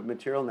particular mode of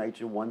material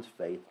nature, one's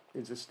faith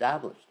is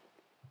established.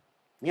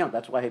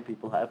 That's why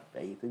people have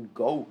faith in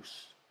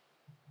ghosts.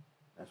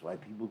 That's why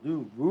people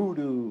do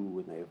voodoo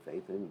when they have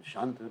faith in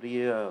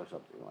Shantaria or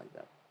something like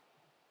that.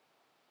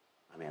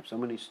 I have so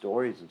many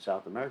stories in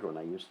South America when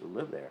I used to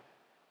live there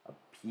of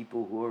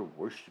people who are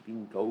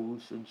worshiping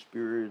ghosts and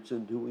spirits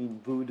and doing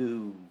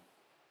voodoo.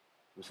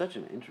 It was such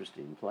an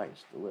interesting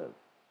place to live.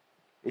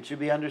 It should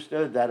be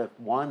understood that if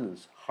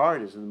one's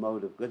heart is in the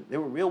mode of good,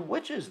 there were real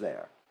witches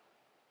there.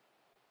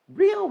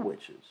 Real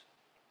witches.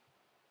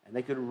 And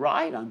they could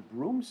ride on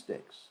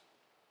broomsticks.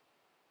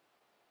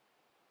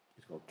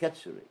 It's called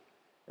ketsuri,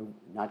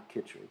 not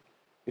kitchery.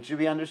 It should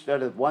be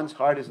understood that if one's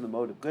heart is in the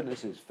mode of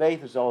goodness, his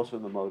faith is also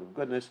in the mode of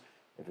goodness.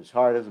 If his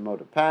heart is in the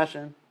mode of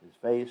passion, his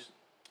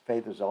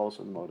faith is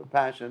also in the mode of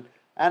passion.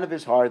 And if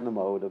his heart in the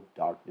mode of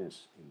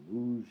darkness,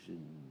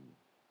 illusion,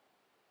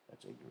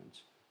 that's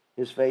ignorance,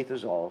 his faith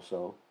is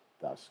also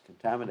thus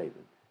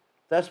contaminated.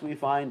 Thus we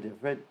find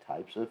different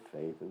types of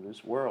faith in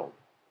this world.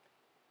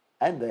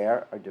 And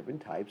there are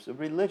different types of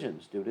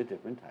religions due to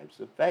different types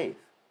of faith.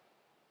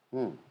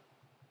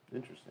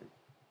 Interesting.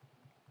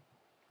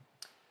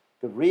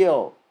 The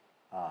real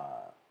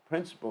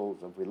principle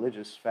of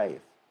religious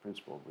faith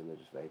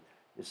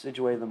is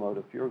situated in the mode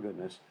of pure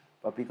goodness,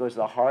 but because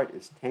the heart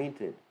is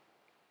tainted,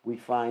 we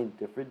find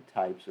different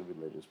types of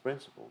religious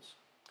principles.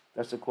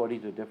 Thus,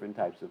 according to different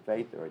types of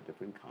faith, there are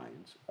different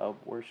kinds of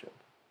worship.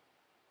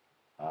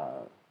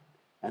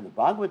 And the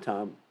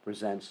Bhagavatam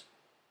presents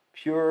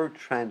pure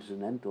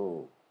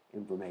transcendental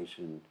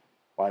information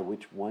by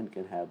which one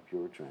can have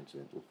pure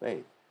transcendental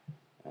faith.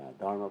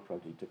 Dharma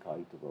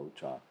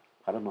prajitakaitavocha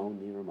paramo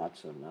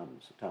niramatsanam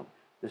satam.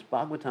 This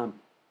Bhagavatam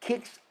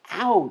kicks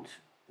out,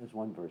 there's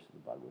one verse in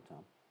the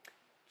Bhagavatam,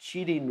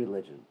 cheating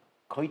religion,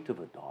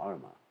 kaitava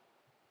dharma,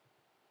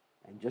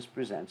 and just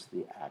presents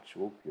the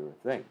actual pure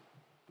thing.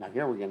 Now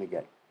here we're going to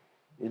get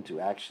into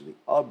actually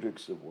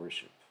objects of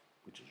worship,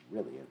 which is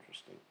really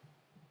interesting.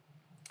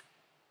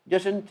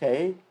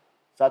 Yashante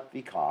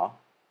satvika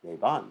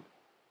devan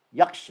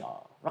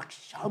yaksha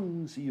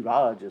rakshamsi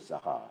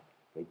rajasaha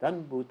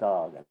ketan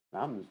bhuta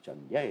ganam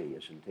chanye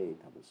yashante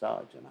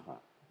tamasa janaha.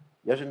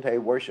 Yashante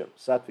worship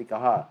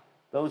satvikaha,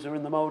 those are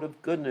in the mode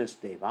of goodness,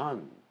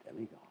 devan,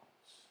 demigods.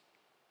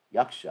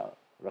 Yaksha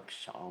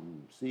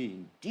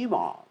rakshamsi,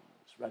 demons,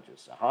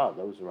 rajasaha,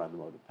 those are on the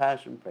mode of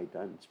passion,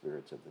 pretan,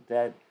 spirits of the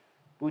dead,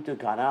 bhuta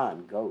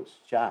ganan, ghosts,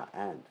 cha,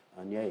 and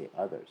anye,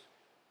 others.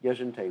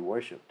 Yajante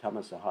worship,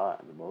 tamasaha,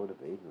 in the mode of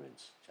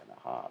ignorance,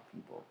 janaha,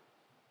 people.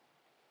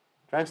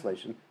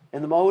 Translation,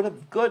 in the mode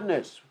of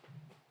goodness,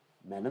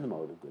 men in the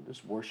mode of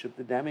goodness worship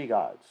the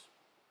demigods.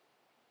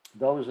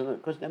 Those in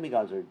because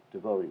demigods are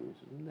devotees,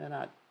 and they're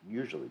not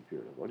usually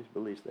pure devotees, but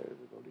at least they're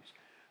devotees.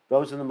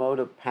 Those in the mode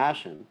of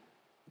passion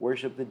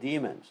worship the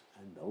demons,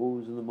 and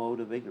those in the mode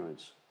of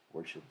ignorance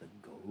worship the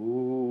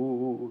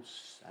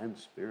ghosts and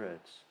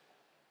spirits.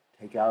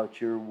 Take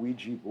out your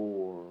Ouija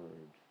board.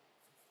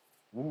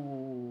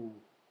 Ooh.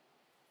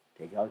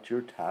 Take out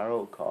your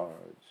tarot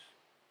cards.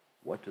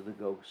 What do the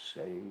ghosts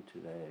say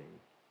today?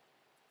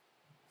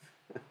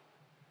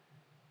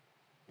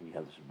 And you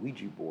have this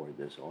Ouija board,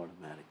 this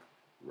automatic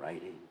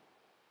writing.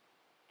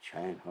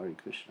 chant Hare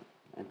Krishna,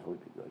 and that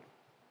would be good.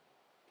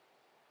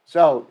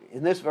 So,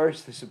 in this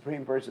verse, the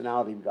Supreme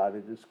Personality of God,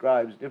 it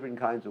describes different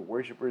kinds of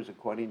worshipers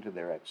according to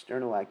their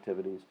external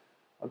activities.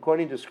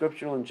 According to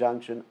scriptural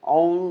injunction,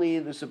 only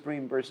the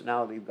Supreme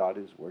Personality of God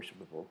is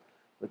worshipable.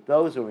 But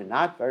those who are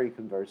not very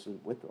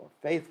conversant with or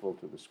faithful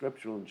to the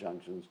scriptural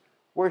injunctions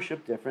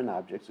worship different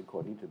objects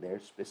according to their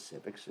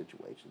specific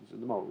situations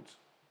and the modes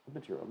of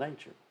material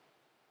nature.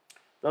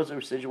 Those who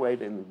are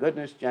situated in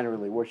goodness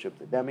generally worship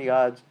the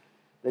demigods.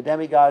 The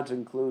demigods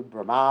include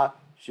Brahma,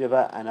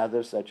 Shiva, and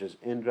others such as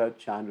Indra,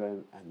 Chandra,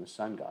 and the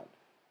sun god.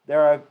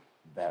 There are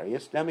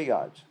various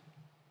demigods,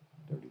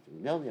 33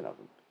 million of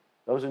them.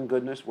 Those in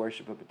goodness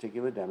worship a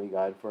particular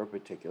demigod for a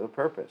particular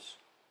purpose.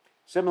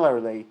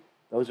 Similarly,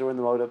 those who are in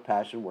the mode of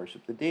passion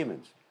worship the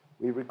demons.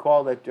 We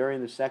recall that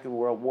during the Second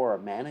World War, a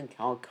man in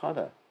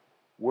Calcutta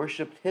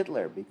worshipped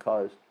Hitler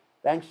because,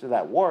 thanks to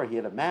that war, he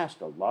had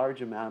amassed a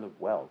large amount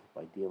of wealth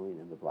by dealing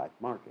in the black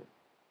market.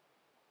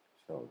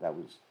 So that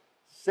was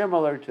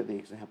similar to the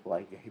example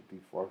I gave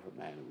before of a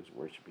man who was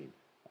worshiping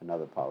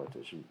another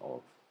politician.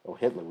 Oh,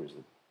 Hitler was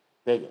the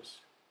biggest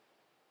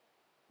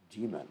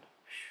demon.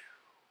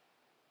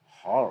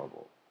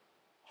 Horrible,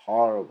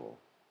 horrible,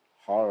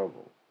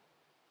 horrible.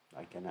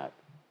 I cannot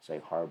say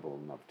horrible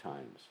enough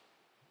times.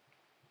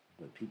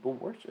 But people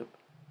worship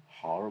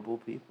horrible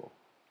people.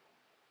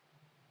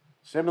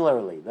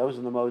 Similarly, those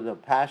in the modes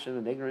of passion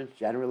and ignorance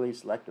generally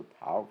select a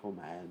powerful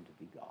man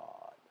to be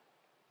God.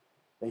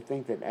 They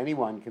think that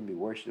anyone can be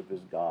worshipped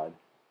as God,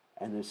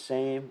 and the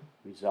same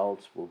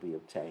results will be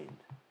obtained.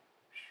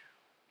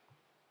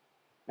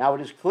 Now,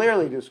 it is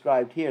clearly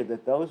described here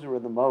that those who are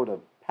in the mode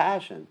of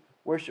passion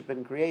worship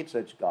and create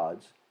such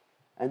gods,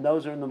 and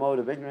those who are in the mode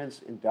of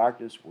ignorance in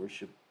darkness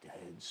worship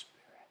dead spirits.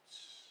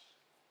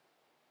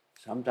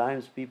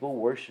 Sometimes people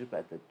worship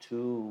at the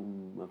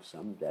tomb of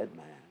some dead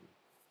man.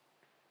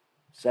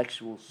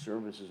 Sexual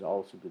service is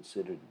also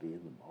considered to be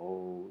in the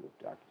mode of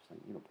darkness,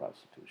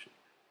 prostitution.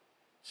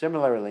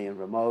 Similarly, in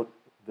remote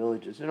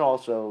villages, and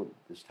also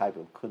this type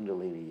of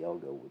Kundalini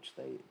yoga, which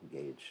they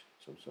engage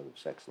some sort of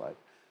sex life.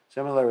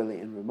 Similarly,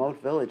 in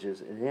remote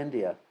villages in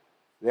India,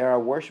 there are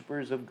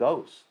worshippers of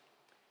ghosts.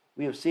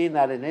 We have seen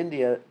that in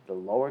India, the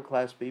lower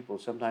class people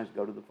sometimes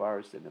go to the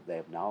forest, and if they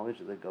have knowledge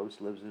that the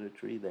ghost lives in a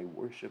tree, they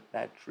worship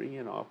that tree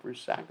and offer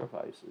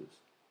sacrifices.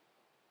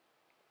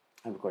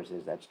 And of course,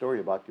 there's that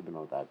story about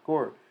Bhaktivinoda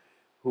Thakur,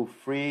 who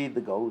freed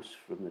the ghost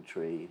from the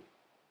tree.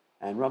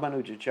 And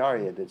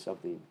Ramanujacharya did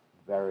something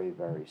very,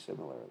 very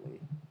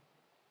similarly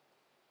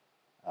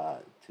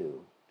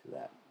to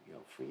that,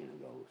 freeing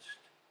a ghost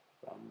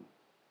from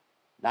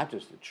not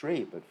just the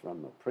tree, but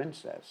from a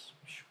princess.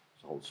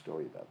 There's a whole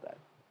story about that.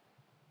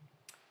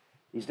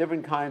 These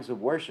different kinds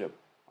of worship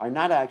are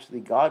not actually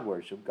God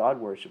worship. God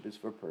worship is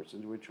for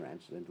persons who are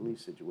transcendently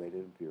situated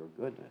in pure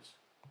goodness.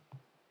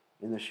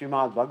 In the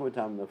Srimad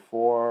Bhagavatam, the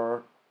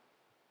fourth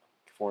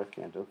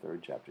canto, 3rd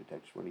chapter,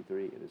 text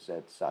 23, it is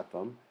said,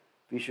 Sattvam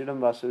Vishuddham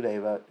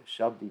Vasudeva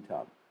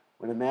Shabditam.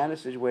 When a man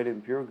is situated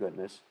in pure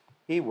goodness,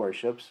 he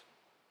worships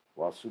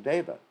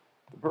Vasudeva.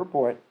 The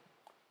purport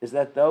is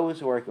that those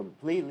who are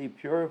completely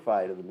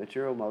purified of the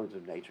material modes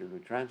of nature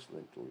and are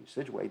transcendently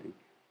situated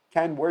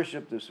can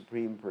worship the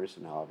Supreme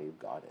Personality of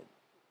Godhead.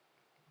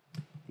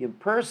 The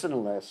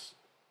impersonalists,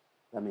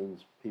 that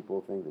means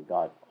people think that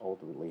God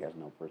ultimately has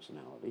no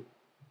personality,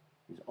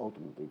 he's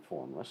ultimately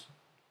formless,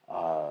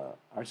 are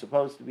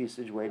supposed to be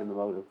situated in the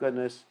mode of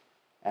goodness,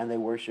 and they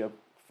worship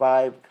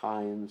 5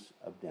 kinds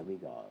of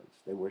demigods.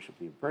 They worship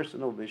the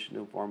impersonal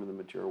Vishnu form of the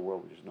material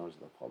world, which is known as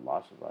the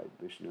philosophized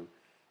Vishnu.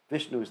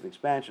 Vishnu is the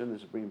expansion of the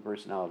Supreme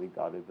Personality of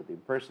Godhead, but the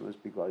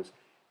impersonalists, because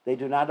they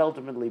do not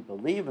ultimately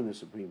believe in the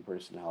Supreme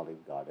Personality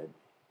of Godhead,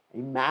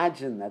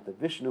 imagine that the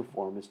Vishnu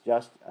form is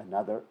just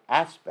another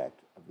aspect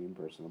of the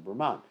impersonal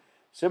Brahman.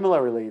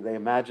 Similarly, they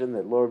imagine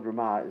that Lord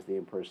Brahma is the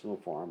impersonal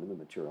form in the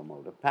material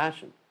mode of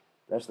passion.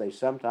 Thus, they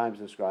sometimes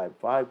describe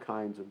 5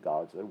 kinds of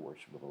gods that are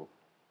worshipable,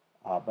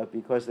 but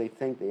because they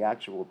think the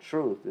actual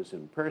truth is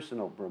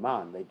impersonal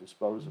Brahman, they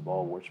dispose of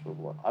all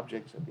worshipable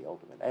objects at the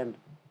ultimate end.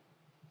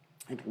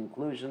 In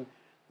conclusion,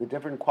 the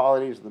different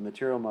qualities of the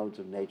material modes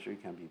of nature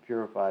can be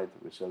purified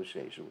through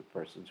association with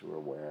persons who are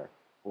aware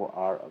or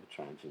are of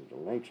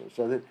transcendental nature.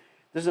 So this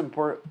is an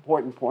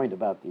important point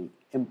about the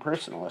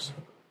impersonalists.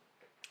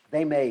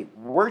 They may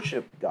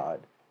worship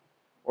God,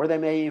 or they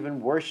may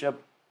even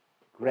worship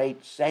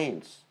great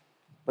saints,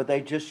 but they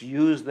just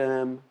use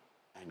them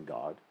and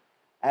God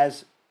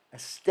as a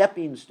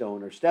stepping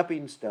stone or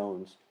stepping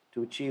stones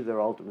to achieve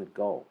their ultimate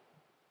goal.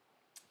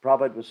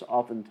 Prabhupada was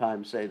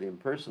oftentimes say the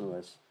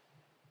impersonalists,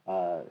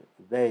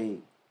 they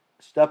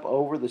step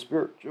over the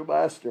spiritual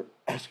master,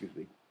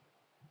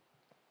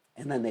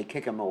 and then they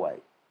kick him away.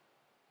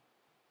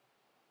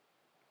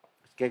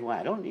 Kick him away.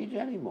 I don't need you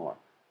anymore.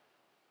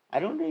 I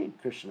don't need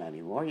Krishna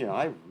anymore.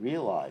 I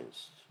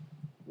realized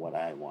what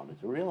I wanted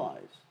to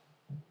realize.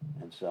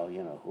 And so,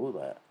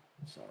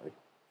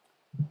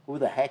 who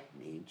the heck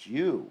needs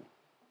you?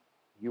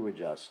 You were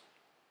just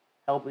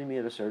helping me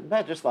at a certain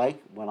point. Just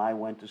like when I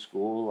went to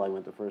school, I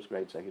went to 1st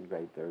grade, 2nd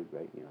grade, 3rd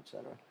grade,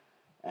 etc.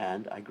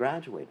 And I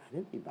graduated. I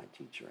didn't need my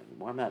teacher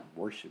anymore. I'm not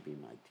worshiping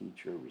my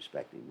teacher,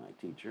 respecting my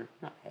teacher.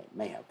 I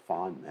may have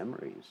fond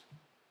memories.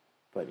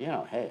 But,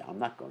 hey, I'm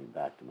not going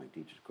back to my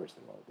teachers. Of course,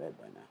 they're all dead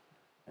by now.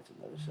 That's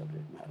another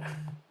subject matter.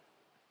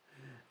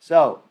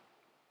 So,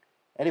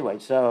 anyway,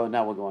 so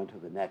now we'll go on to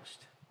the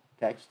next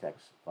text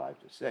 5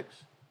 to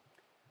 6.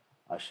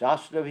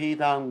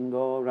 Ashastravhitam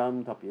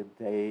goram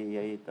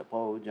tapyate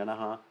tapo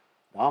janaha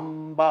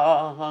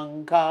damba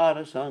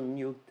hankara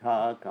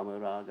sanyukta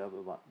kamaraga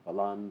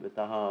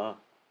balanvitaha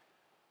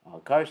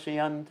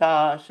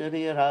akarshyanta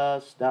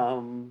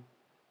sharirastam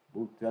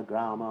bhuta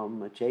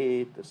gramam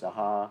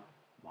achetasaha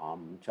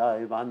mam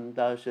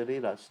chaivanta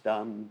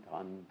sharirastam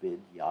tan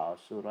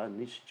vidyasura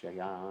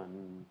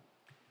nishchayan.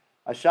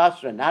 A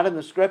shastra, not in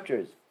the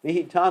scriptures,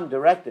 vihitam,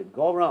 directed,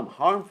 goram,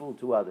 harmful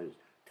to others,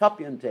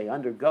 tapyante,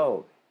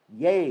 undergo,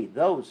 yea,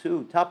 those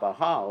who,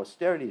 tapaha,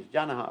 austerities,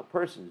 janaha,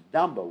 persons,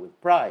 damba, with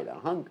pride,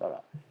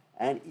 ahankara,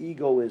 and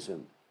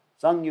egoism,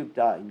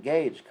 sangyukta,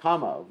 engaged,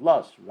 kama, of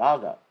lust,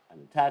 raga, an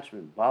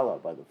attachment, bala,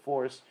 by the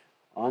force,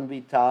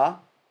 anvita,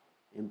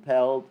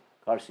 impelled,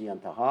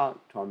 karsyantaha,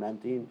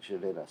 tormenting,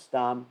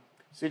 sharirastam,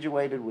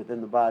 situated within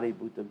the body,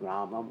 bhuta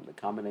gramam, the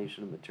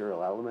combination of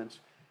material elements,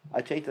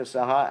 acheta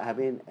saha,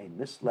 having a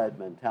misled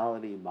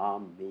mentality,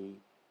 mam, me,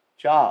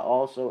 cha,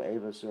 also,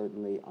 eva,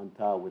 certainly,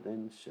 anta,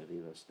 within,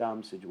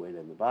 sharirastam, situated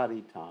in the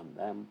body, tan,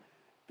 them,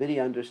 vidi,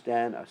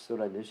 understand,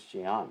 asura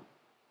nishchayan,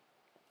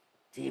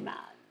 demons.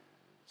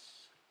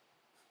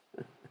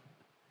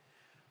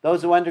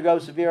 Those who undergo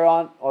severe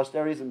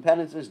austerities and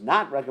penances,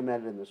 not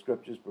recommended in the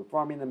scriptures,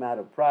 performing them out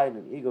of pride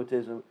and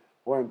egotism,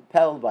 or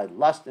impelled by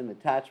lust and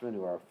attachment,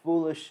 who are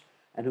foolish,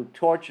 and who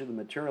torture the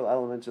material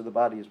elements of the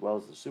body as well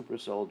as the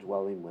supersoul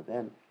dwelling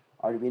within,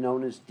 are to be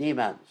known as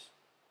demons.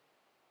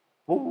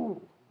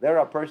 Ooh. There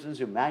are persons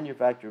who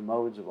manufacture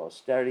modes of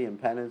austerity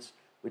and penance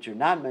which are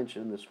not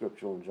mentioned in the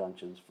scriptural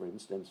injunctions, for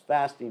instance,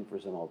 fasting for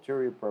some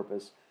ulterior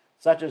purpose,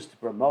 such as to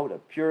promote a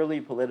purely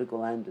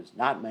political end, is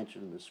not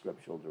mentioned in the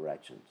scriptural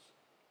directions.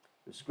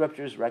 The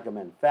scriptures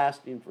recommend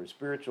fasting for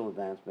spiritual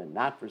advancement,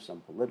 not for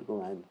some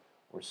political end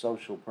or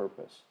social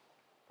purpose.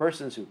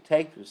 Persons who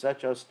take to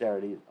such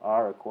austerities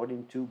are,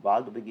 according to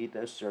Bhagavad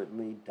Gita,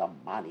 certainly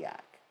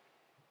demoniac.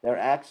 Their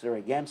acts are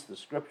against the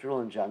scriptural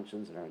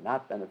injunctions and are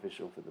not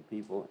beneficial for the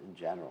people in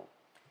general.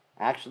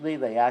 Actually,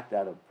 they act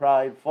out of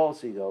pride,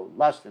 false ego,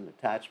 lust, and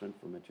attachment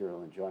for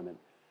material enjoyment.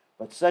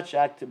 But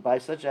by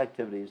such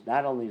activities,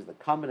 not only is the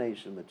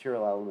combination of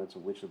material elements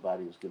of which the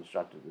body is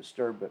constructed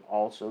disturbed, but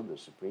also the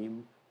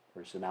Supreme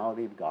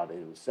Personality of God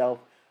Himself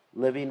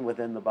living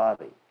within the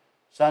body.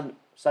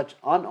 Such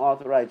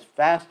unauthorized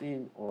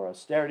fasting or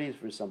austerities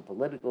for some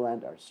political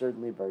end are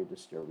certainly very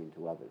disturbing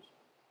to others.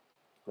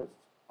 But it's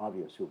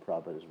obvious who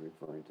Prabhupada is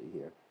referring to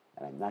here,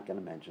 and I'm not going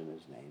to mention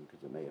his name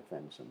because it may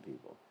offend some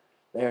people.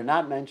 They are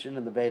not mentioned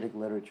in the Vedic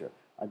literature.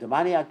 A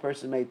demoniac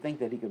person may think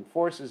that he can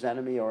force his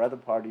enemy or other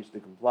parties to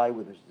comply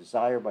with his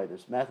desire by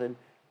this method,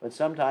 but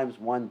sometimes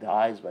one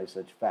dies by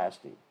such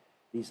fasting.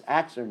 These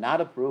acts are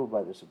not approved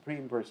by the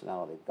Supreme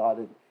Personality of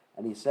Godhead,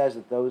 and he says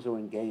that those who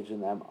engage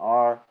in them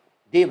are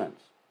demons.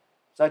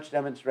 Such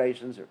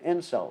demonstrations are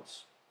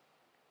insults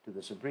to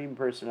the Supreme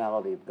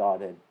Personality of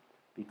Godhead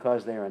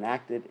because they are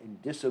enacted in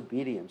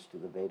disobedience to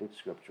the Vedic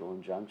scriptural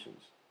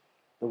injunctions.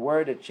 The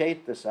word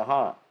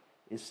achetasaha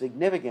is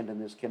significant in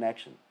this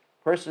connection.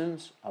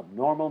 Persons of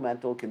normal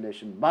mental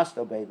condition must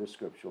obey the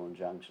scriptural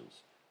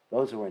injunctions.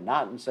 Those who are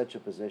not in such a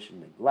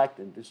position neglect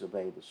and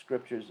disobey the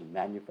scriptures and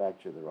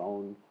manufacture their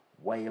own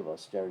way of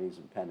austerities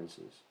and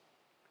penances.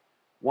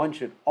 One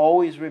should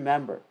always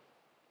remember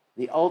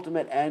the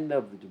ultimate end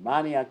of the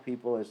demoniac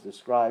people, as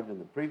described in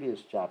the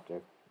previous chapter.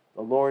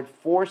 The Lord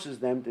forces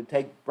them to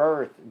take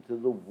birth into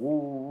the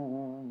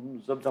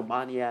wombs of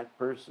demoniac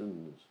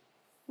persons.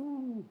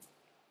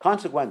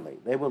 Consequently,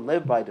 they will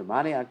live by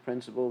demoniac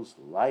principles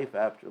life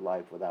after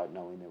life without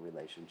knowing their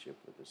relationship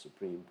with the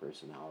Supreme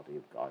Personality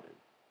of Godhead.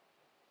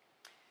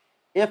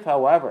 If,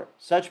 however,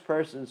 such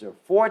persons are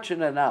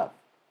fortunate enough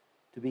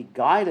to be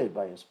guided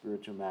by a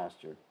spiritual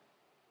master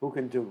who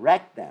can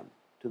direct them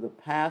to the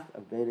path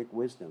of Vedic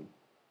wisdom,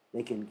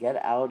 they can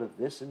get out of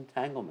this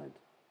entanglement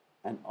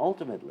and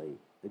ultimately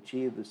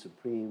achieve the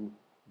supreme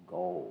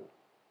goal.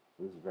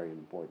 This is very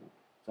important.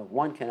 So if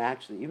one can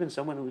actually, even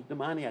someone who is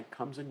demoniac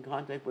comes in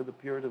contact with a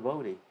pure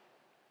devotee,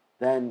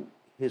 then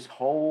his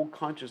whole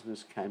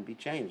consciousness can be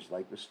changed,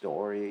 like the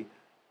story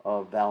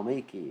of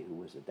Valmiki, who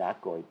was a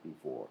dacoit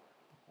before,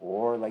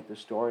 or like the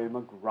story of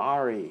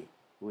Magrari,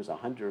 who was a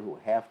hunter who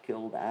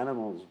half-killed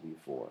animals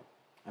before.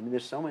 I mean,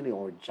 there's so many,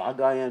 or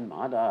Jagai and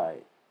Madai.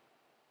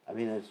 I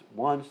mean, it's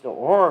one story,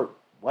 or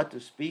what to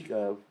speak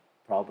of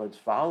Prabhupada's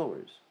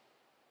followers,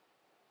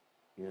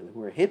 who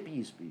were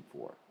hippies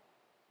before,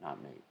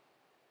 not me.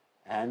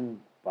 And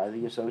by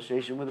the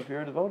association with a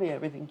pure devotee,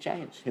 everything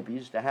changed.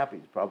 Hippies to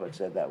happies. Prabhupada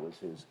said that was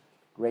his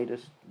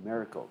greatest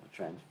miracle, to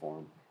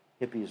transform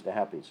hippies to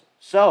happies.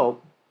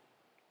 So,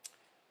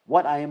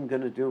 what I am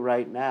going to do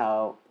right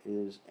now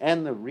is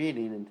end the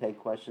reading and take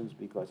questions,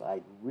 because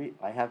I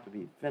have to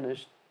be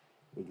finished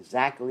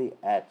exactly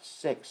at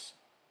 6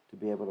 to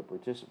be able to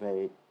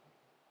participate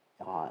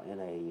in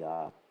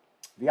a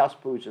Vyasa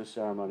Puja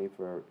ceremony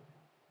for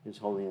His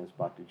Holiness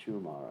Bhakti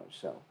Maharaj.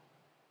 So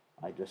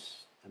I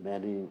just am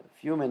ending a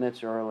few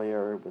minutes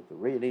earlier with the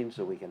reading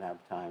so we can have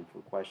time for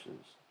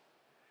questions.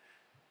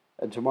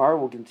 And tomorrow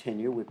we'll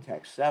continue with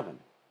text 7.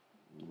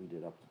 We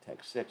did up to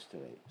text 6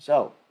 today.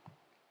 So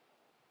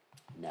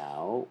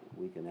now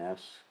we can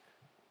ask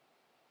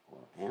or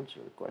answer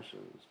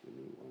questions. Give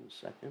me 1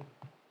 second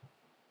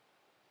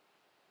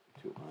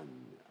to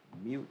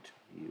unmute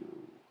you.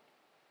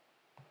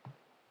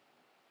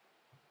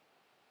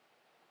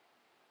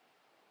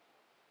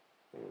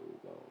 There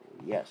we go.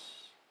 Yes.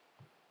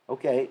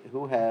 Okay,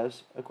 who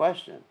has a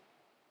question?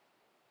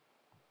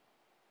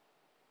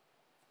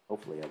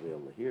 Hopefully I'll be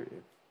able to hear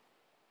you.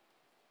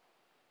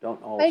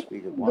 Don't all Hi,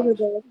 speak at once.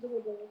 Gurudev.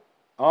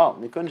 Oh,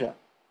 Nikunja.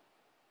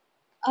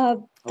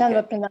 Okay.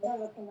 Dandavat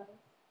Pranam.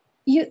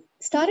 You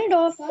started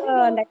off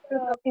lecture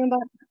talking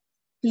about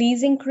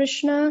pleasing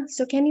Krishna.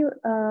 So can you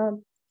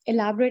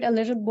elaborate a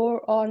little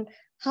more on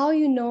how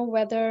you know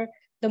whether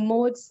the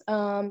modes,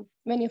 when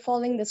you're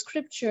following the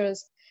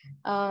scriptures,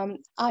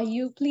 are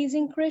you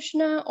pleasing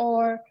Krishna,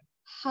 or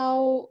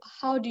how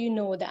do you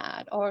know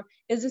that? Or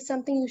is this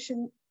something you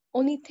should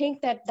only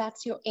think that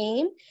that's your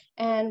aim,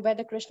 and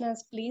whether Krishna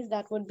is pleased,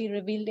 that would be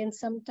revealed in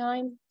some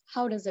time?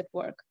 How does it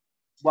work?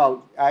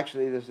 Well,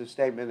 actually, there's a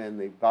statement in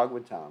the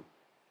Bhagavatam.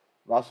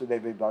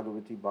 Vasudevi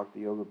Bhagavati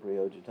Bhakti Yoga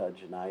Prayojita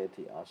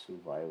Janayati Asu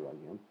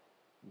Vairagyam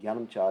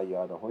Gyanam Cha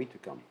Yada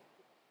Hoitakam.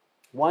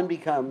 One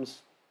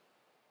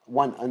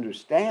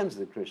understands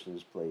that Krishna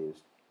is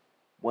pleased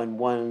when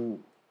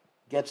one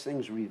gets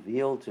things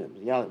revealed to him.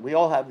 Yeah, we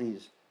all have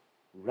these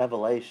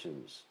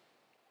revelations.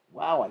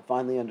 Wow, I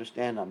finally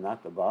understand I'm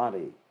not the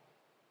body.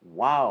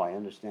 Wow, I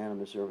understand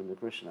I'm a servant of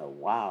Krishna.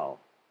 Wow.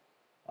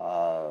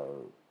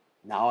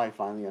 Now I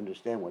finally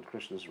understand what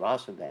Krishna's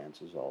rasa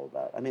dance is all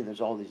about. I mean,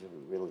 there's all these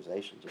different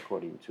realizations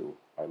according to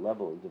our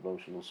level of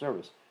devotional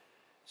service.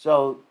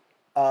 So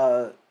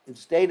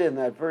it's stated in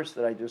that verse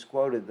that I just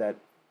quoted that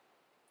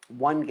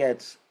one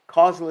gets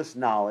causeless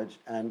knowledge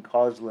and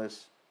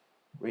causeless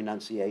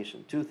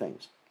renunciation. Two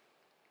things.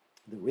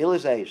 The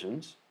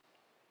realizations,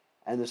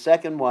 and the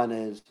second one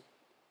is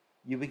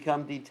you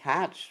become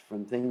detached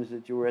from things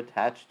that you were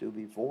attached to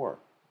before.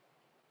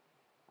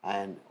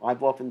 And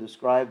I've often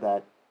described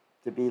that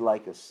to be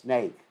like a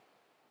snake.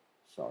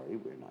 Sorry,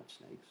 we're not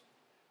snakes.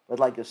 But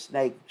like a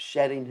snake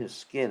shedding his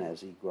skin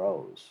as he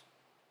grows.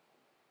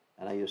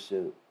 And I used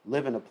to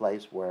live in a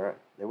place where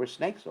there were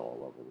snakes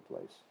all over the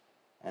place.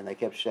 And they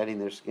kept shedding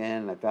their skin,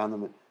 and I found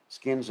them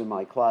skins in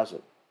my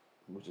closet,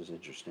 which is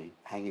interesting,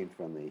 hanging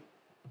from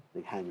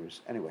the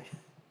hangers. Anyway,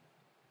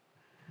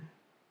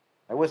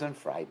 I wasn't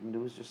frightened. It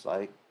was just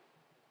like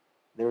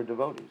they were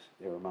devotees.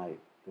 They were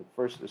the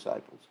first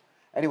disciples.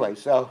 Anyway,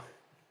 so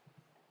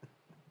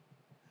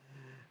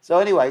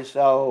I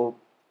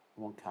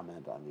won't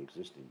comment on the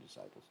existing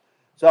disciples.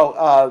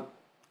 So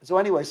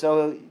anyway,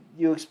 so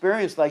you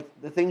experience like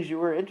the things you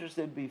were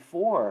interested in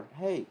before.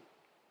 Hey,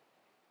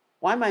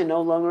 why am I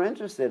no longer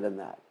interested in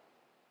that?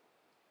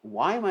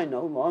 Why am I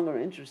no longer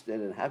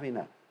interested in having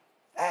a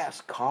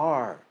fast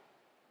car?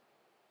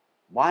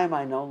 Why am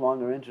I no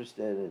longer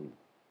interested in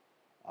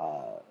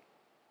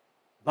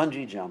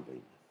bungee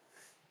jumping?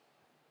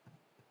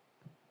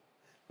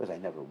 Because I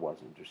never was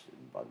interested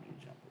in bungee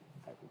jumping,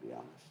 I have to be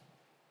honest.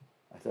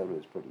 I thought it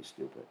was pretty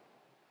stupid.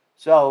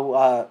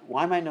 So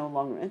why am I no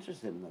longer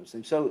interested in those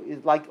things? So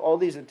it's like all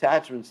these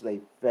attachments, they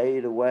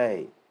fade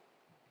away.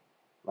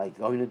 Like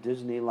going to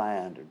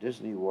Disneyland or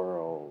Disney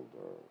World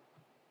or,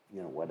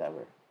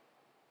 whatever.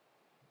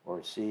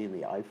 Or seeing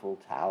the Eiffel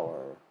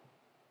Tower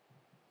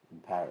in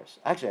Paris.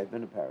 Actually, I've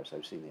been to Paris.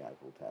 I've seen the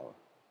Eiffel Tower.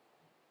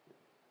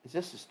 It's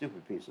just a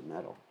stupid piece of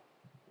metal.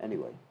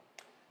 Anyway,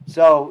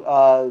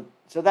 so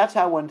that's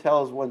how one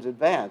tells one's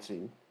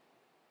advancing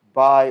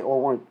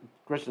or when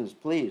Krishna is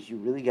pleased. You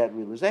really get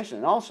realization.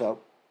 And also,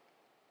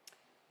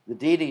 the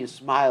deities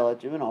smile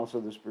at you, and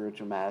also the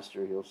spiritual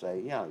master, he'll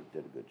say, yeah, you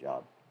did a good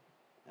job.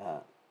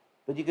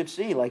 But you can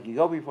see, like, you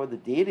go before the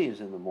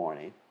deities in the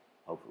morning.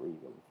 Hopefully you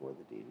go before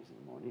the deities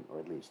in the morning, or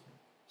at least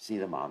see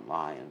them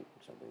online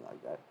or something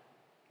like that.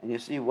 And you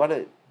see, what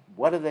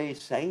are they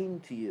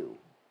saying to you?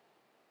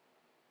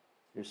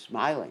 They're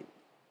smiling.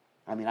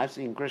 I mean, I've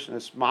seen Krishna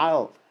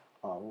smile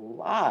a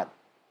lot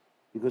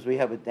because we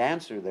have a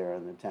dancer there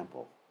in the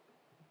temple.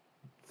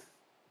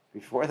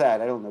 Before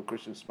that, I don't know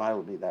Krishna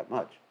smiled at me that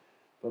much.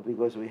 But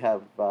because we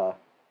have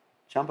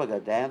Champaka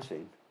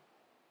dancing,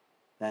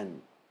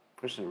 then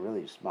Krishna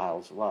really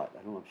smiles a lot.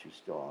 I don't know if she's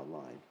still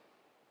online.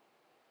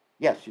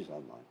 Yes, she's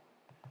online.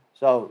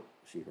 So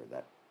she heard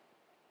that.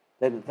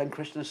 Then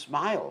Krishna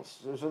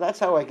smiles. So that's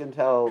how I can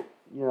tell,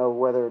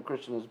 whether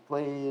Krishna is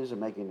pleased and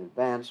making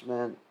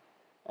advancement.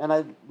 And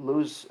I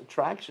lose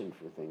attraction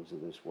for things of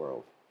this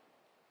world.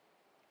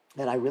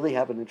 And I really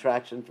have an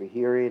attraction for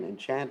hearing and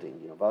chanting.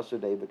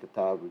 Vasudeva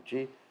Kata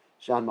Ruchi,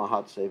 Shan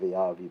Mahat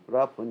Sevaya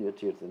Vipra Punya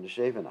Tirtha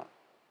Nishevana.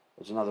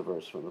 That's another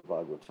verse from the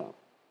Bhagavatam.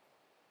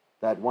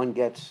 That one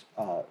gets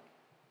a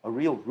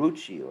real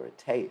ruchi or a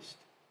taste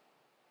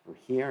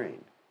for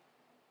hearing.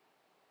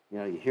 You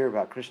know, you hear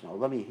about Krishna. Oh,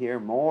 let me hear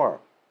more.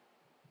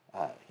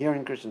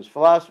 Hearing Krishna's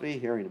philosophy,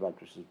 hearing about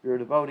Krishna's pure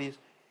devotees,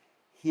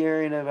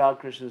 hearing about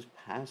Krishna's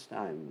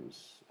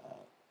pastimes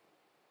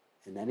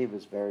in any of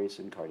his various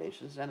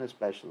incarnations, and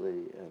especially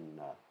in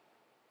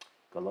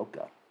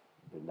Goloka,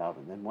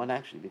 Vrindavan. Then one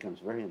actually becomes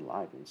very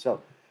enlivening.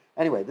 So,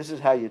 anyway, this is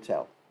how you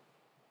tell.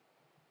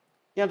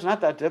 You know, it's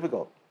not that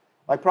difficult.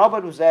 Like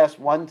Prabhupada was asked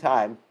one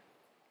time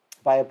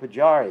by a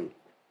pujari,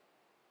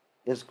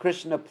 is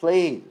Krishna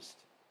pleased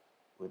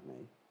with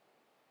me?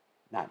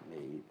 Not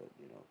me, but,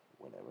 you know,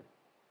 whatever.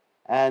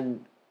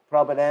 And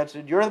Prabhupada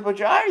answered, you're the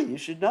pujari, you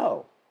should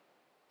know.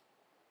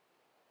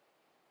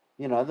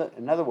 You know,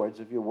 in other words,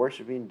 if you're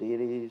worshiping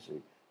deities or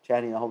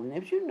chanting the holy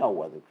names, you know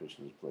whether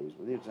Krishna is pleased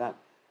with you.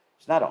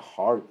 It's not a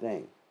hard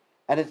thing.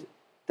 And it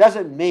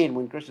doesn't mean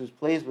when Krishna is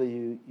pleased with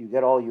you, you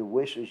get all your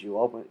wishes, you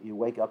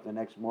wake up the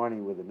next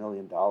morning with $1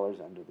 million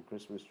under the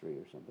Christmas tree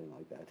or something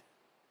like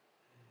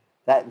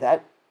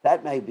that.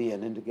 That may be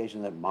an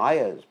indication that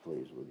Maya is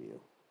pleased with you.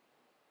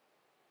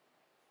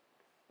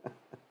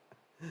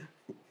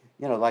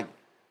 You know, like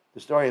the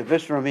story of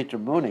Vishwamitra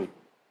Muni.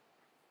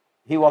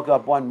 He woke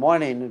up one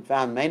morning and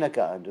found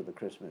Menaka under the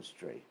Christmas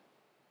tree.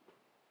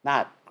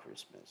 Not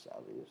Christmas,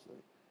 obviously.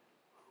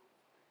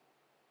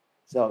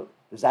 So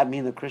does that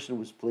mean that Krishna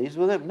was pleased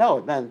with him? No,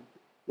 it meant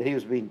that he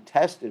was being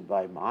tested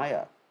by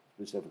Maya,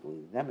 specifically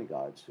the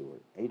demigods who were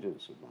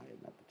agents of Maya in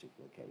that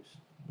particular case.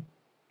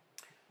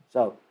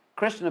 So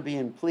Krishna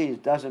being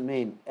pleased doesn't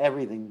mean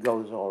everything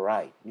goes all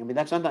right. I mean,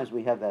 that sometimes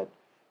we have that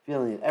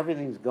feeling that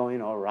everything's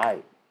going all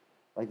right.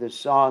 Like this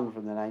song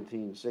from the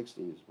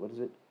 1960s. What is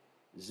it?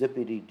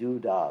 Zippity doo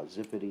dah,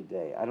 zippity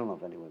day. I don't know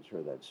if anyone's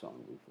heard that song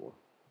before.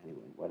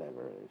 Anyway,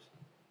 whatever it is.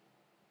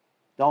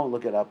 Don't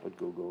look it up at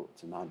Google.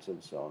 It's a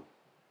nonsense song.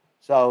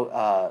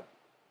 So,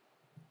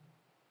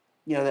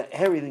 you know, that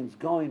everything's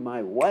going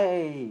my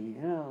way.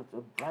 You know, it's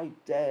a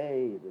bright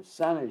day. The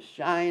sun is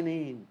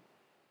shining.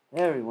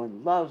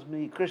 Everyone loves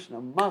me. Krishna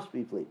must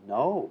be pleased.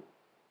 No.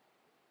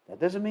 That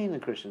doesn't mean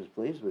that Krishna is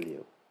pleased with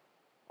you.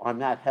 Or I'm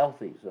not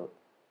healthy, so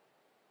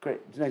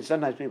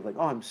sometimes people are like,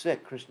 oh, I'm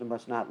sick. Krishna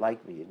must not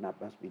like me. He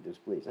must be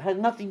displeased. It has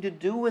nothing to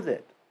do with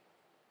it.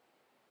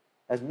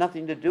 It has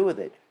nothing to do with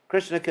it.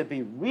 Krishna could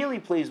be really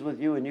pleased with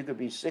you and you could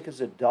be sick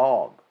as a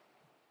dog.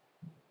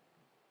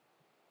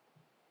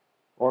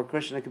 Or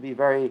Krishna could be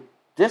very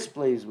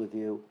displeased with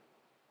you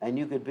and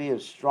you could be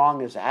as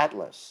strong as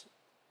Atlas.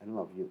 I don't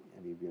know if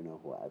any of you know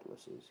who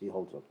Atlas is. He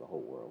holds up the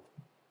whole world.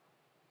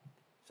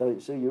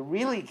 So you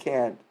really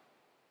can't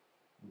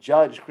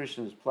judge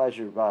Krishna's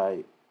pleasure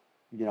by,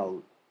 you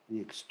know, the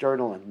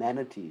external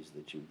amenities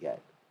that you get.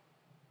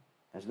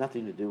 It has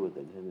nothing to do with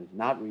it, and is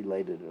not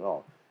related at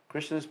all.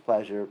 Krishna's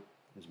pleasure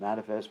is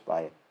manifest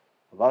by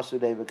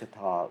Vasudeva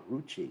Katha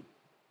Ruchi,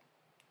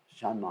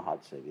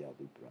 Shanmahat Sevya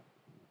Vipra,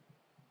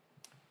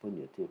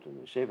 Punya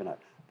Tirtana Shevanat,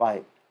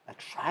 by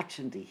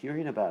attraction to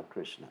hearing about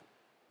Krishna,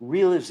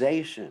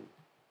 realization,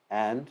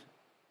 and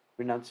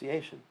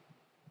renunciation.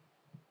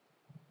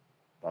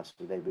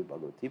 Vasudeva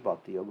Bhagavati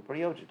Bhakti Yoga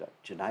Prayojita,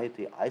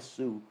 Janayati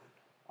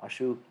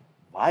Ashu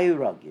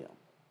Vairagyam.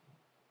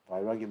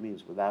 Vairagya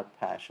means without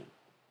passion.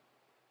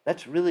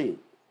 That's really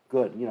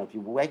good. You know, if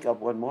you wake up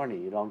one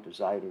morning, you don't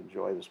desire to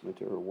enjoy this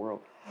material world,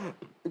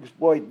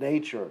 exploit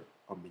nature,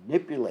 or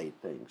manipulate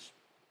things,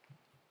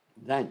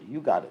 then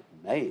you got it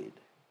made.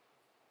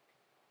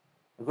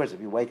 Of course, if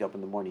you wake up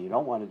in the morning, you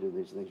don't want to do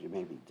these things, you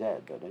may be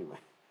dead. But anyway,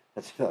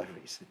 that's another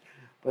reason.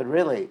 But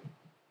really,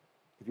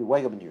 if you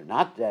wake up and you're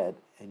not dead,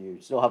 and you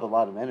still have a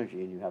lot of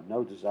energy, and you have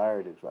no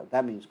desire to exploit,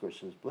 that means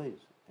Krishna is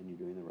pleased, and you're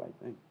doing the right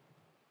thing.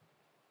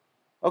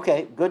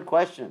 Okay, good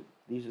question.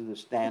 These are the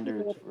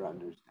standards for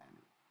understanding.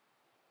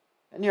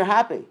 And you're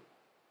happy.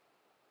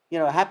 You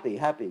know, happy.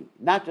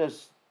 Not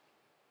just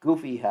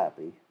goofy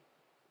happy.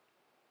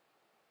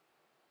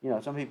 You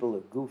know, some people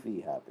are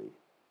goofy happy.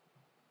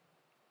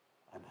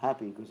 I'm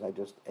happy because I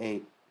just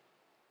ate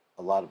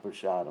a lot of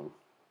prasadam.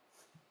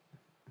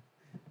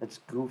 That's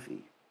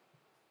goofy.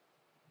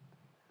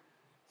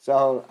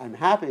 So I'm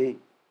happy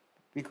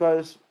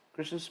because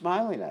Krishna's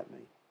smiling at me.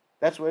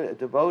 That's what a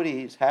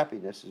devotee's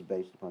happiness is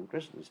based upon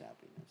Krishna's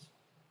happiness.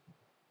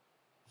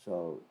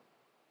 So,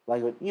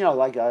 like, you know,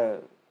 like I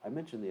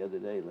mentioned the other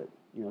day that,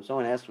 you know,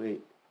 someone asked me,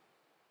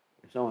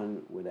 if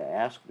someone would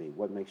ask me,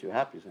 what makes you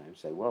happy? And I would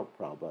say, well,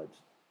 Prabhupada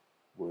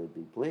would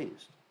be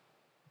pleased.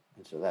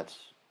 And so that's,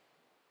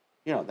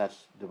 you know,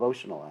 that's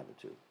devotional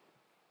attitude.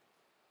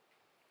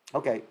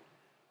 Okay.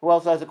 Who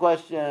else has a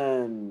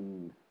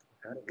question?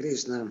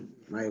 Krishna,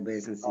 my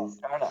obeisances. Oh,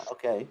 Charna,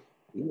 okay.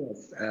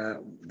 Yes,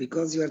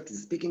 because you are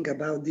speaking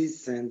about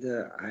this, and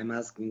I'm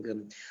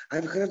asking.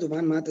 I've heard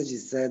one Mataji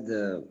said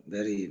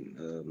very,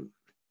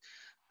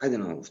 I don't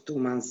know, 2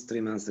 months,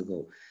 3 months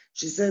ago.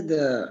 She said,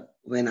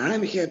 "When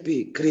I'm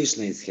happy,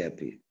 Krishna is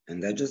happy,"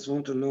 and I just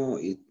want to know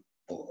it.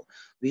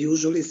 We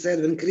usually said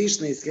when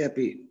Krishna is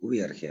happy, we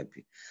are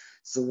happy.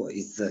 So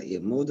it's a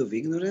mode of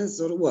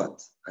ignorance or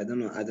what? I don't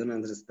know. I don't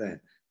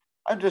understand.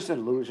 I'm just an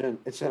illusion.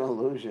 It's an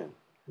illusion.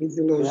 It's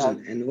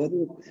illusion. Yeah.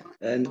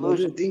 And what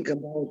do you think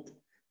about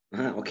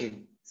Okay,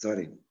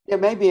 sorry. It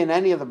may be in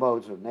any of the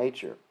modes of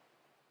nature,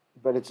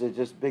 but it's a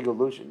just big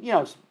illusion.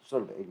 It's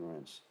sort of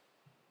ignorance.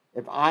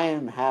 If I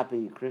am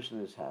happy,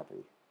 Krishna is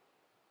happy.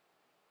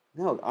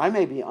 No, I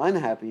may be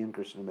unhappy and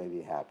Krishna may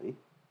be happy.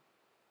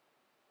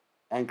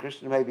 And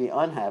Krishna may be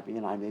unhappy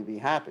and I may be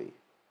happy.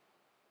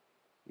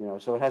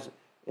 So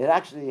it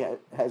actually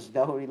has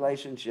no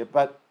relationship.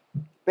 But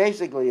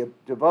basically, a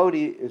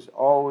devotee is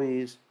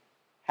always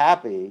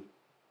happy,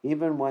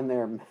 even when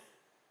they're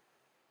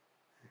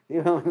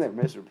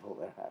miserable.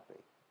 They're happy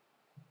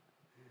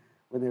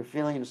when they're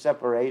feeling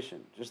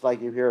separation. Just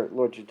like you hear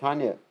Lord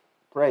Chaitanya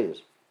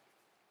praise.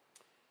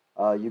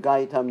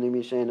 Yugaitam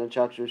nimishena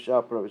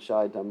chakshusha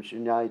pravashaitam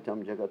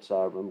shunyaitam jagat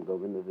sarvam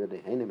govinda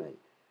vidahenime.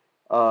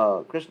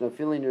 Krishna,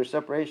 feeling your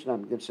separation,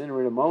 I'm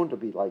considering a moment to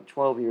be like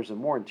 12 years and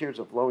more, and tears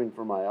are flowing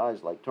from my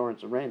eyes like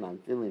torrents of rain. I'm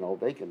feeling all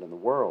vacant in the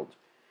world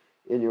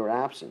in your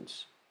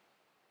absence.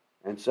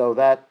 And so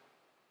that,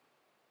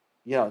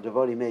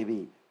 devotee may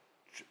be,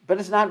 but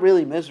it's not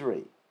really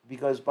misery,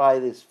 because by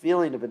this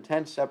feeling of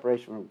intense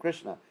separation from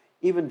Krishna,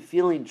 even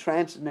feeling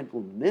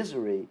transcendental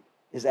misery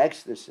is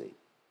ecstasy.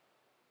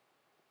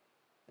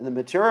 In the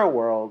material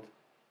world,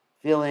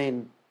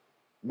 feeling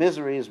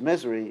misery is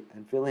misery,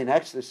 and feeling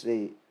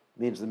ecstasy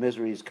means the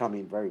misery is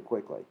coming very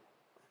quickly.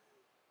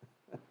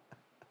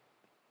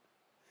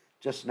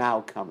 Just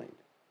now coming.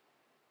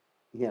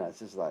 It's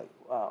just like,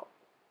 wow,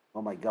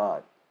 oh my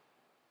God,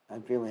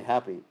 I'm feeling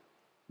happy,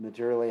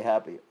 materially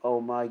happy.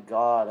 Oh my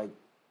God,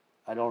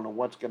 I don't know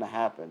what's going to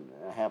happen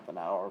in a half an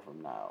hour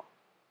from now.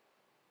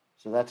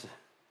 So that's,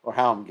 or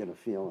how I'm going to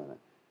feel in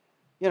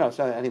it.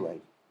 So anyway,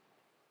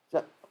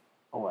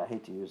 I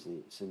hate to use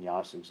the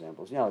sannyas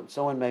examples.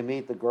 Someone may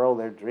meet the girl of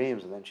their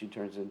dreams and then she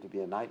turns into be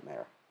a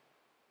nightmare.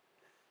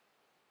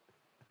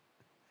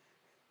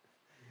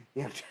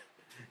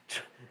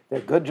 They're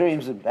good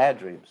dreams and bad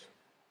dreams.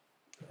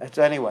 That's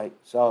anyway.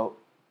 So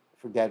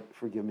forgive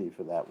me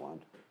for that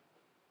one.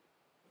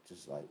 It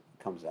just like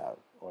comes out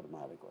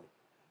automatically.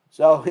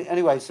 So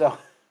anyway, so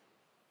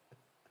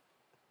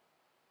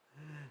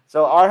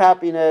our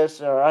happiness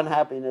or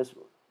unhappiness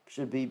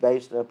should be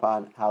based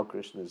upon how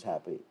Krishna is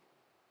happy.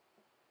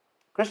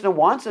 Krishna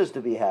wants us to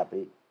be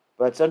happy,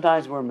 but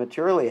sometimes we're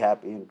materially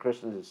happy and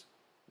Krishna is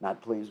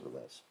not pleased with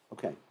us.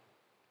 Okay.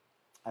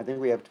 I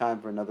think we have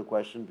time for another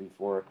question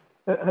before.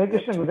 Hare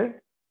Krishna, Gurudev.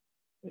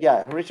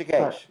 Yeah,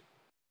 Hrishikesh.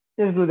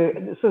 Yes,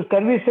 Gurudev. So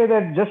can we say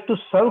that just to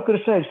serve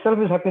Krishna itself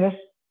is happiness?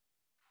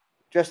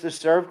 Just to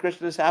serve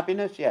Krishna's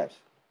happiness? Yes.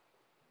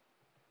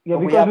 Yeah,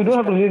 But because we don't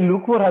have to really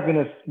look for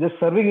happiness. Just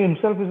serving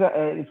himself is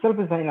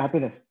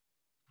happiness.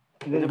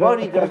 The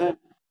devotee doesn't.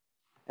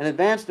 An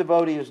advanced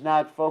devotee is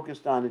not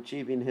focused on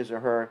achieving his or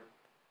her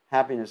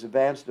happiness.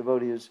 Advanced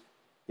devotee is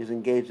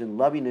engaged in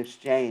loving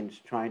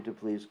exchange, trying to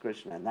please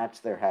Krishna, and that's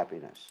their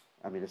happiness.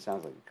 I mean, it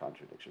sounds like a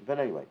contradiction, but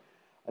anyway,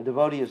 a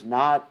devotee is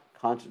not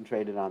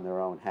concentrated on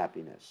their own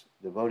happiness.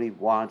 The devotee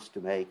wants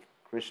to make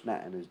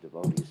Krishna and his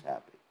devotees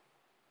happy.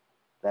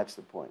 That's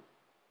the point.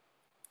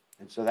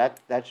 And so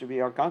that should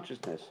be our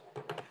consciousness.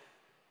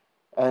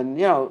 And,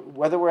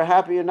 whether we're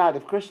happy or not,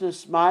 if Krishna is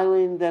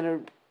smiling, then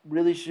it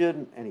really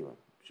shouldn't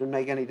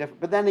make any difference.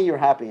 But then you're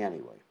happy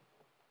anyway,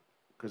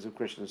 because of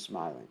Krishna's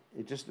smiling.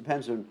 It just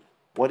depends on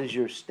what is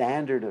your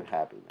standard of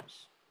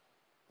happiness.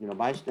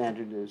 My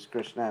standard is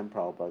Krishna and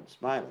Prabhupada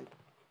smiling.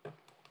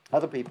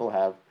 Other people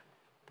have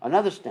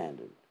another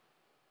standard,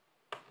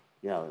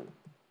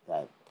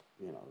 that,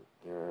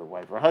 their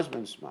wife or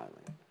husband smiling.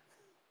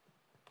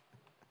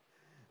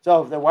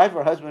 So if their wife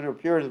or husband are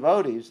pure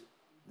devotees,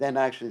 then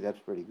actually that's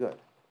pretty good.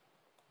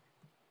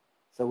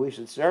 So we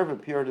should serve a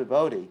pure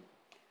devotee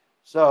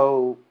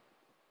so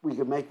we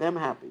can make them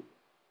happy.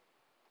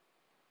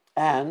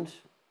 And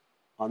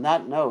on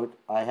that note,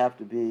 I have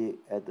to be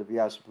at the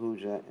Vyasa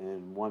Puja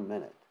in 1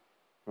 minute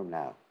from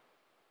now.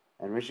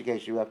 And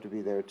Rishikesh, you have to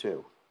be there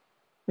too.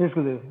 Yes,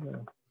 Gurudev. Yeah.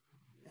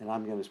 And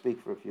I'm going to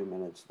speak for a few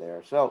minutes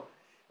there. So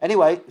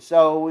anyway,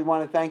 we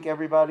want to thank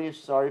everybody.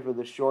 Sorry for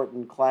the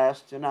shortened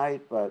class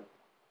tonight, but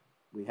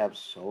we have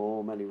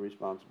so many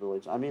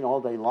responsibilities. I mean,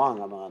 all day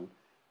long I'm on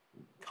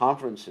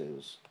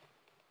conferences,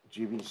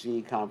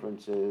 GBC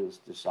conferences,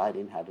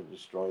 deciding how to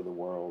destroy the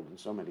world, and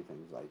so many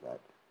things like that.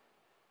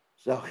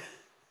 So,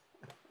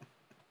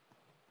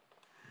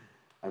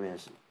 I mean,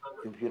 it's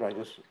a computer, I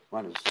just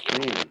want to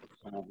scream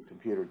on the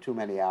computer too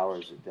many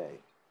hours a day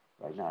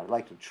right now. I'd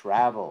like to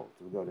travel,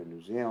 to go to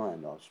New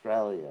Zealand,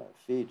 Australia,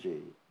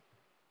 Fiji.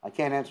 I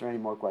can't answer any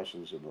more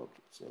questions in the book.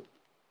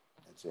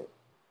 That's it.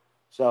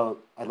 So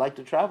I'd like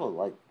to travel,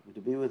 like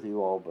to be with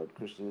you all, but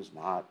Krishna is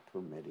not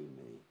permitting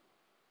me.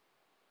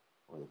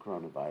 Or the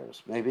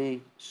coronavirus.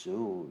 Maybe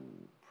soon.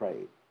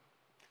 Pray.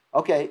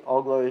 Okay,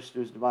 all glories to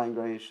His divine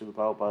grace.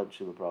 Srila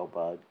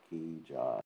Prabhupada, Ki Jai.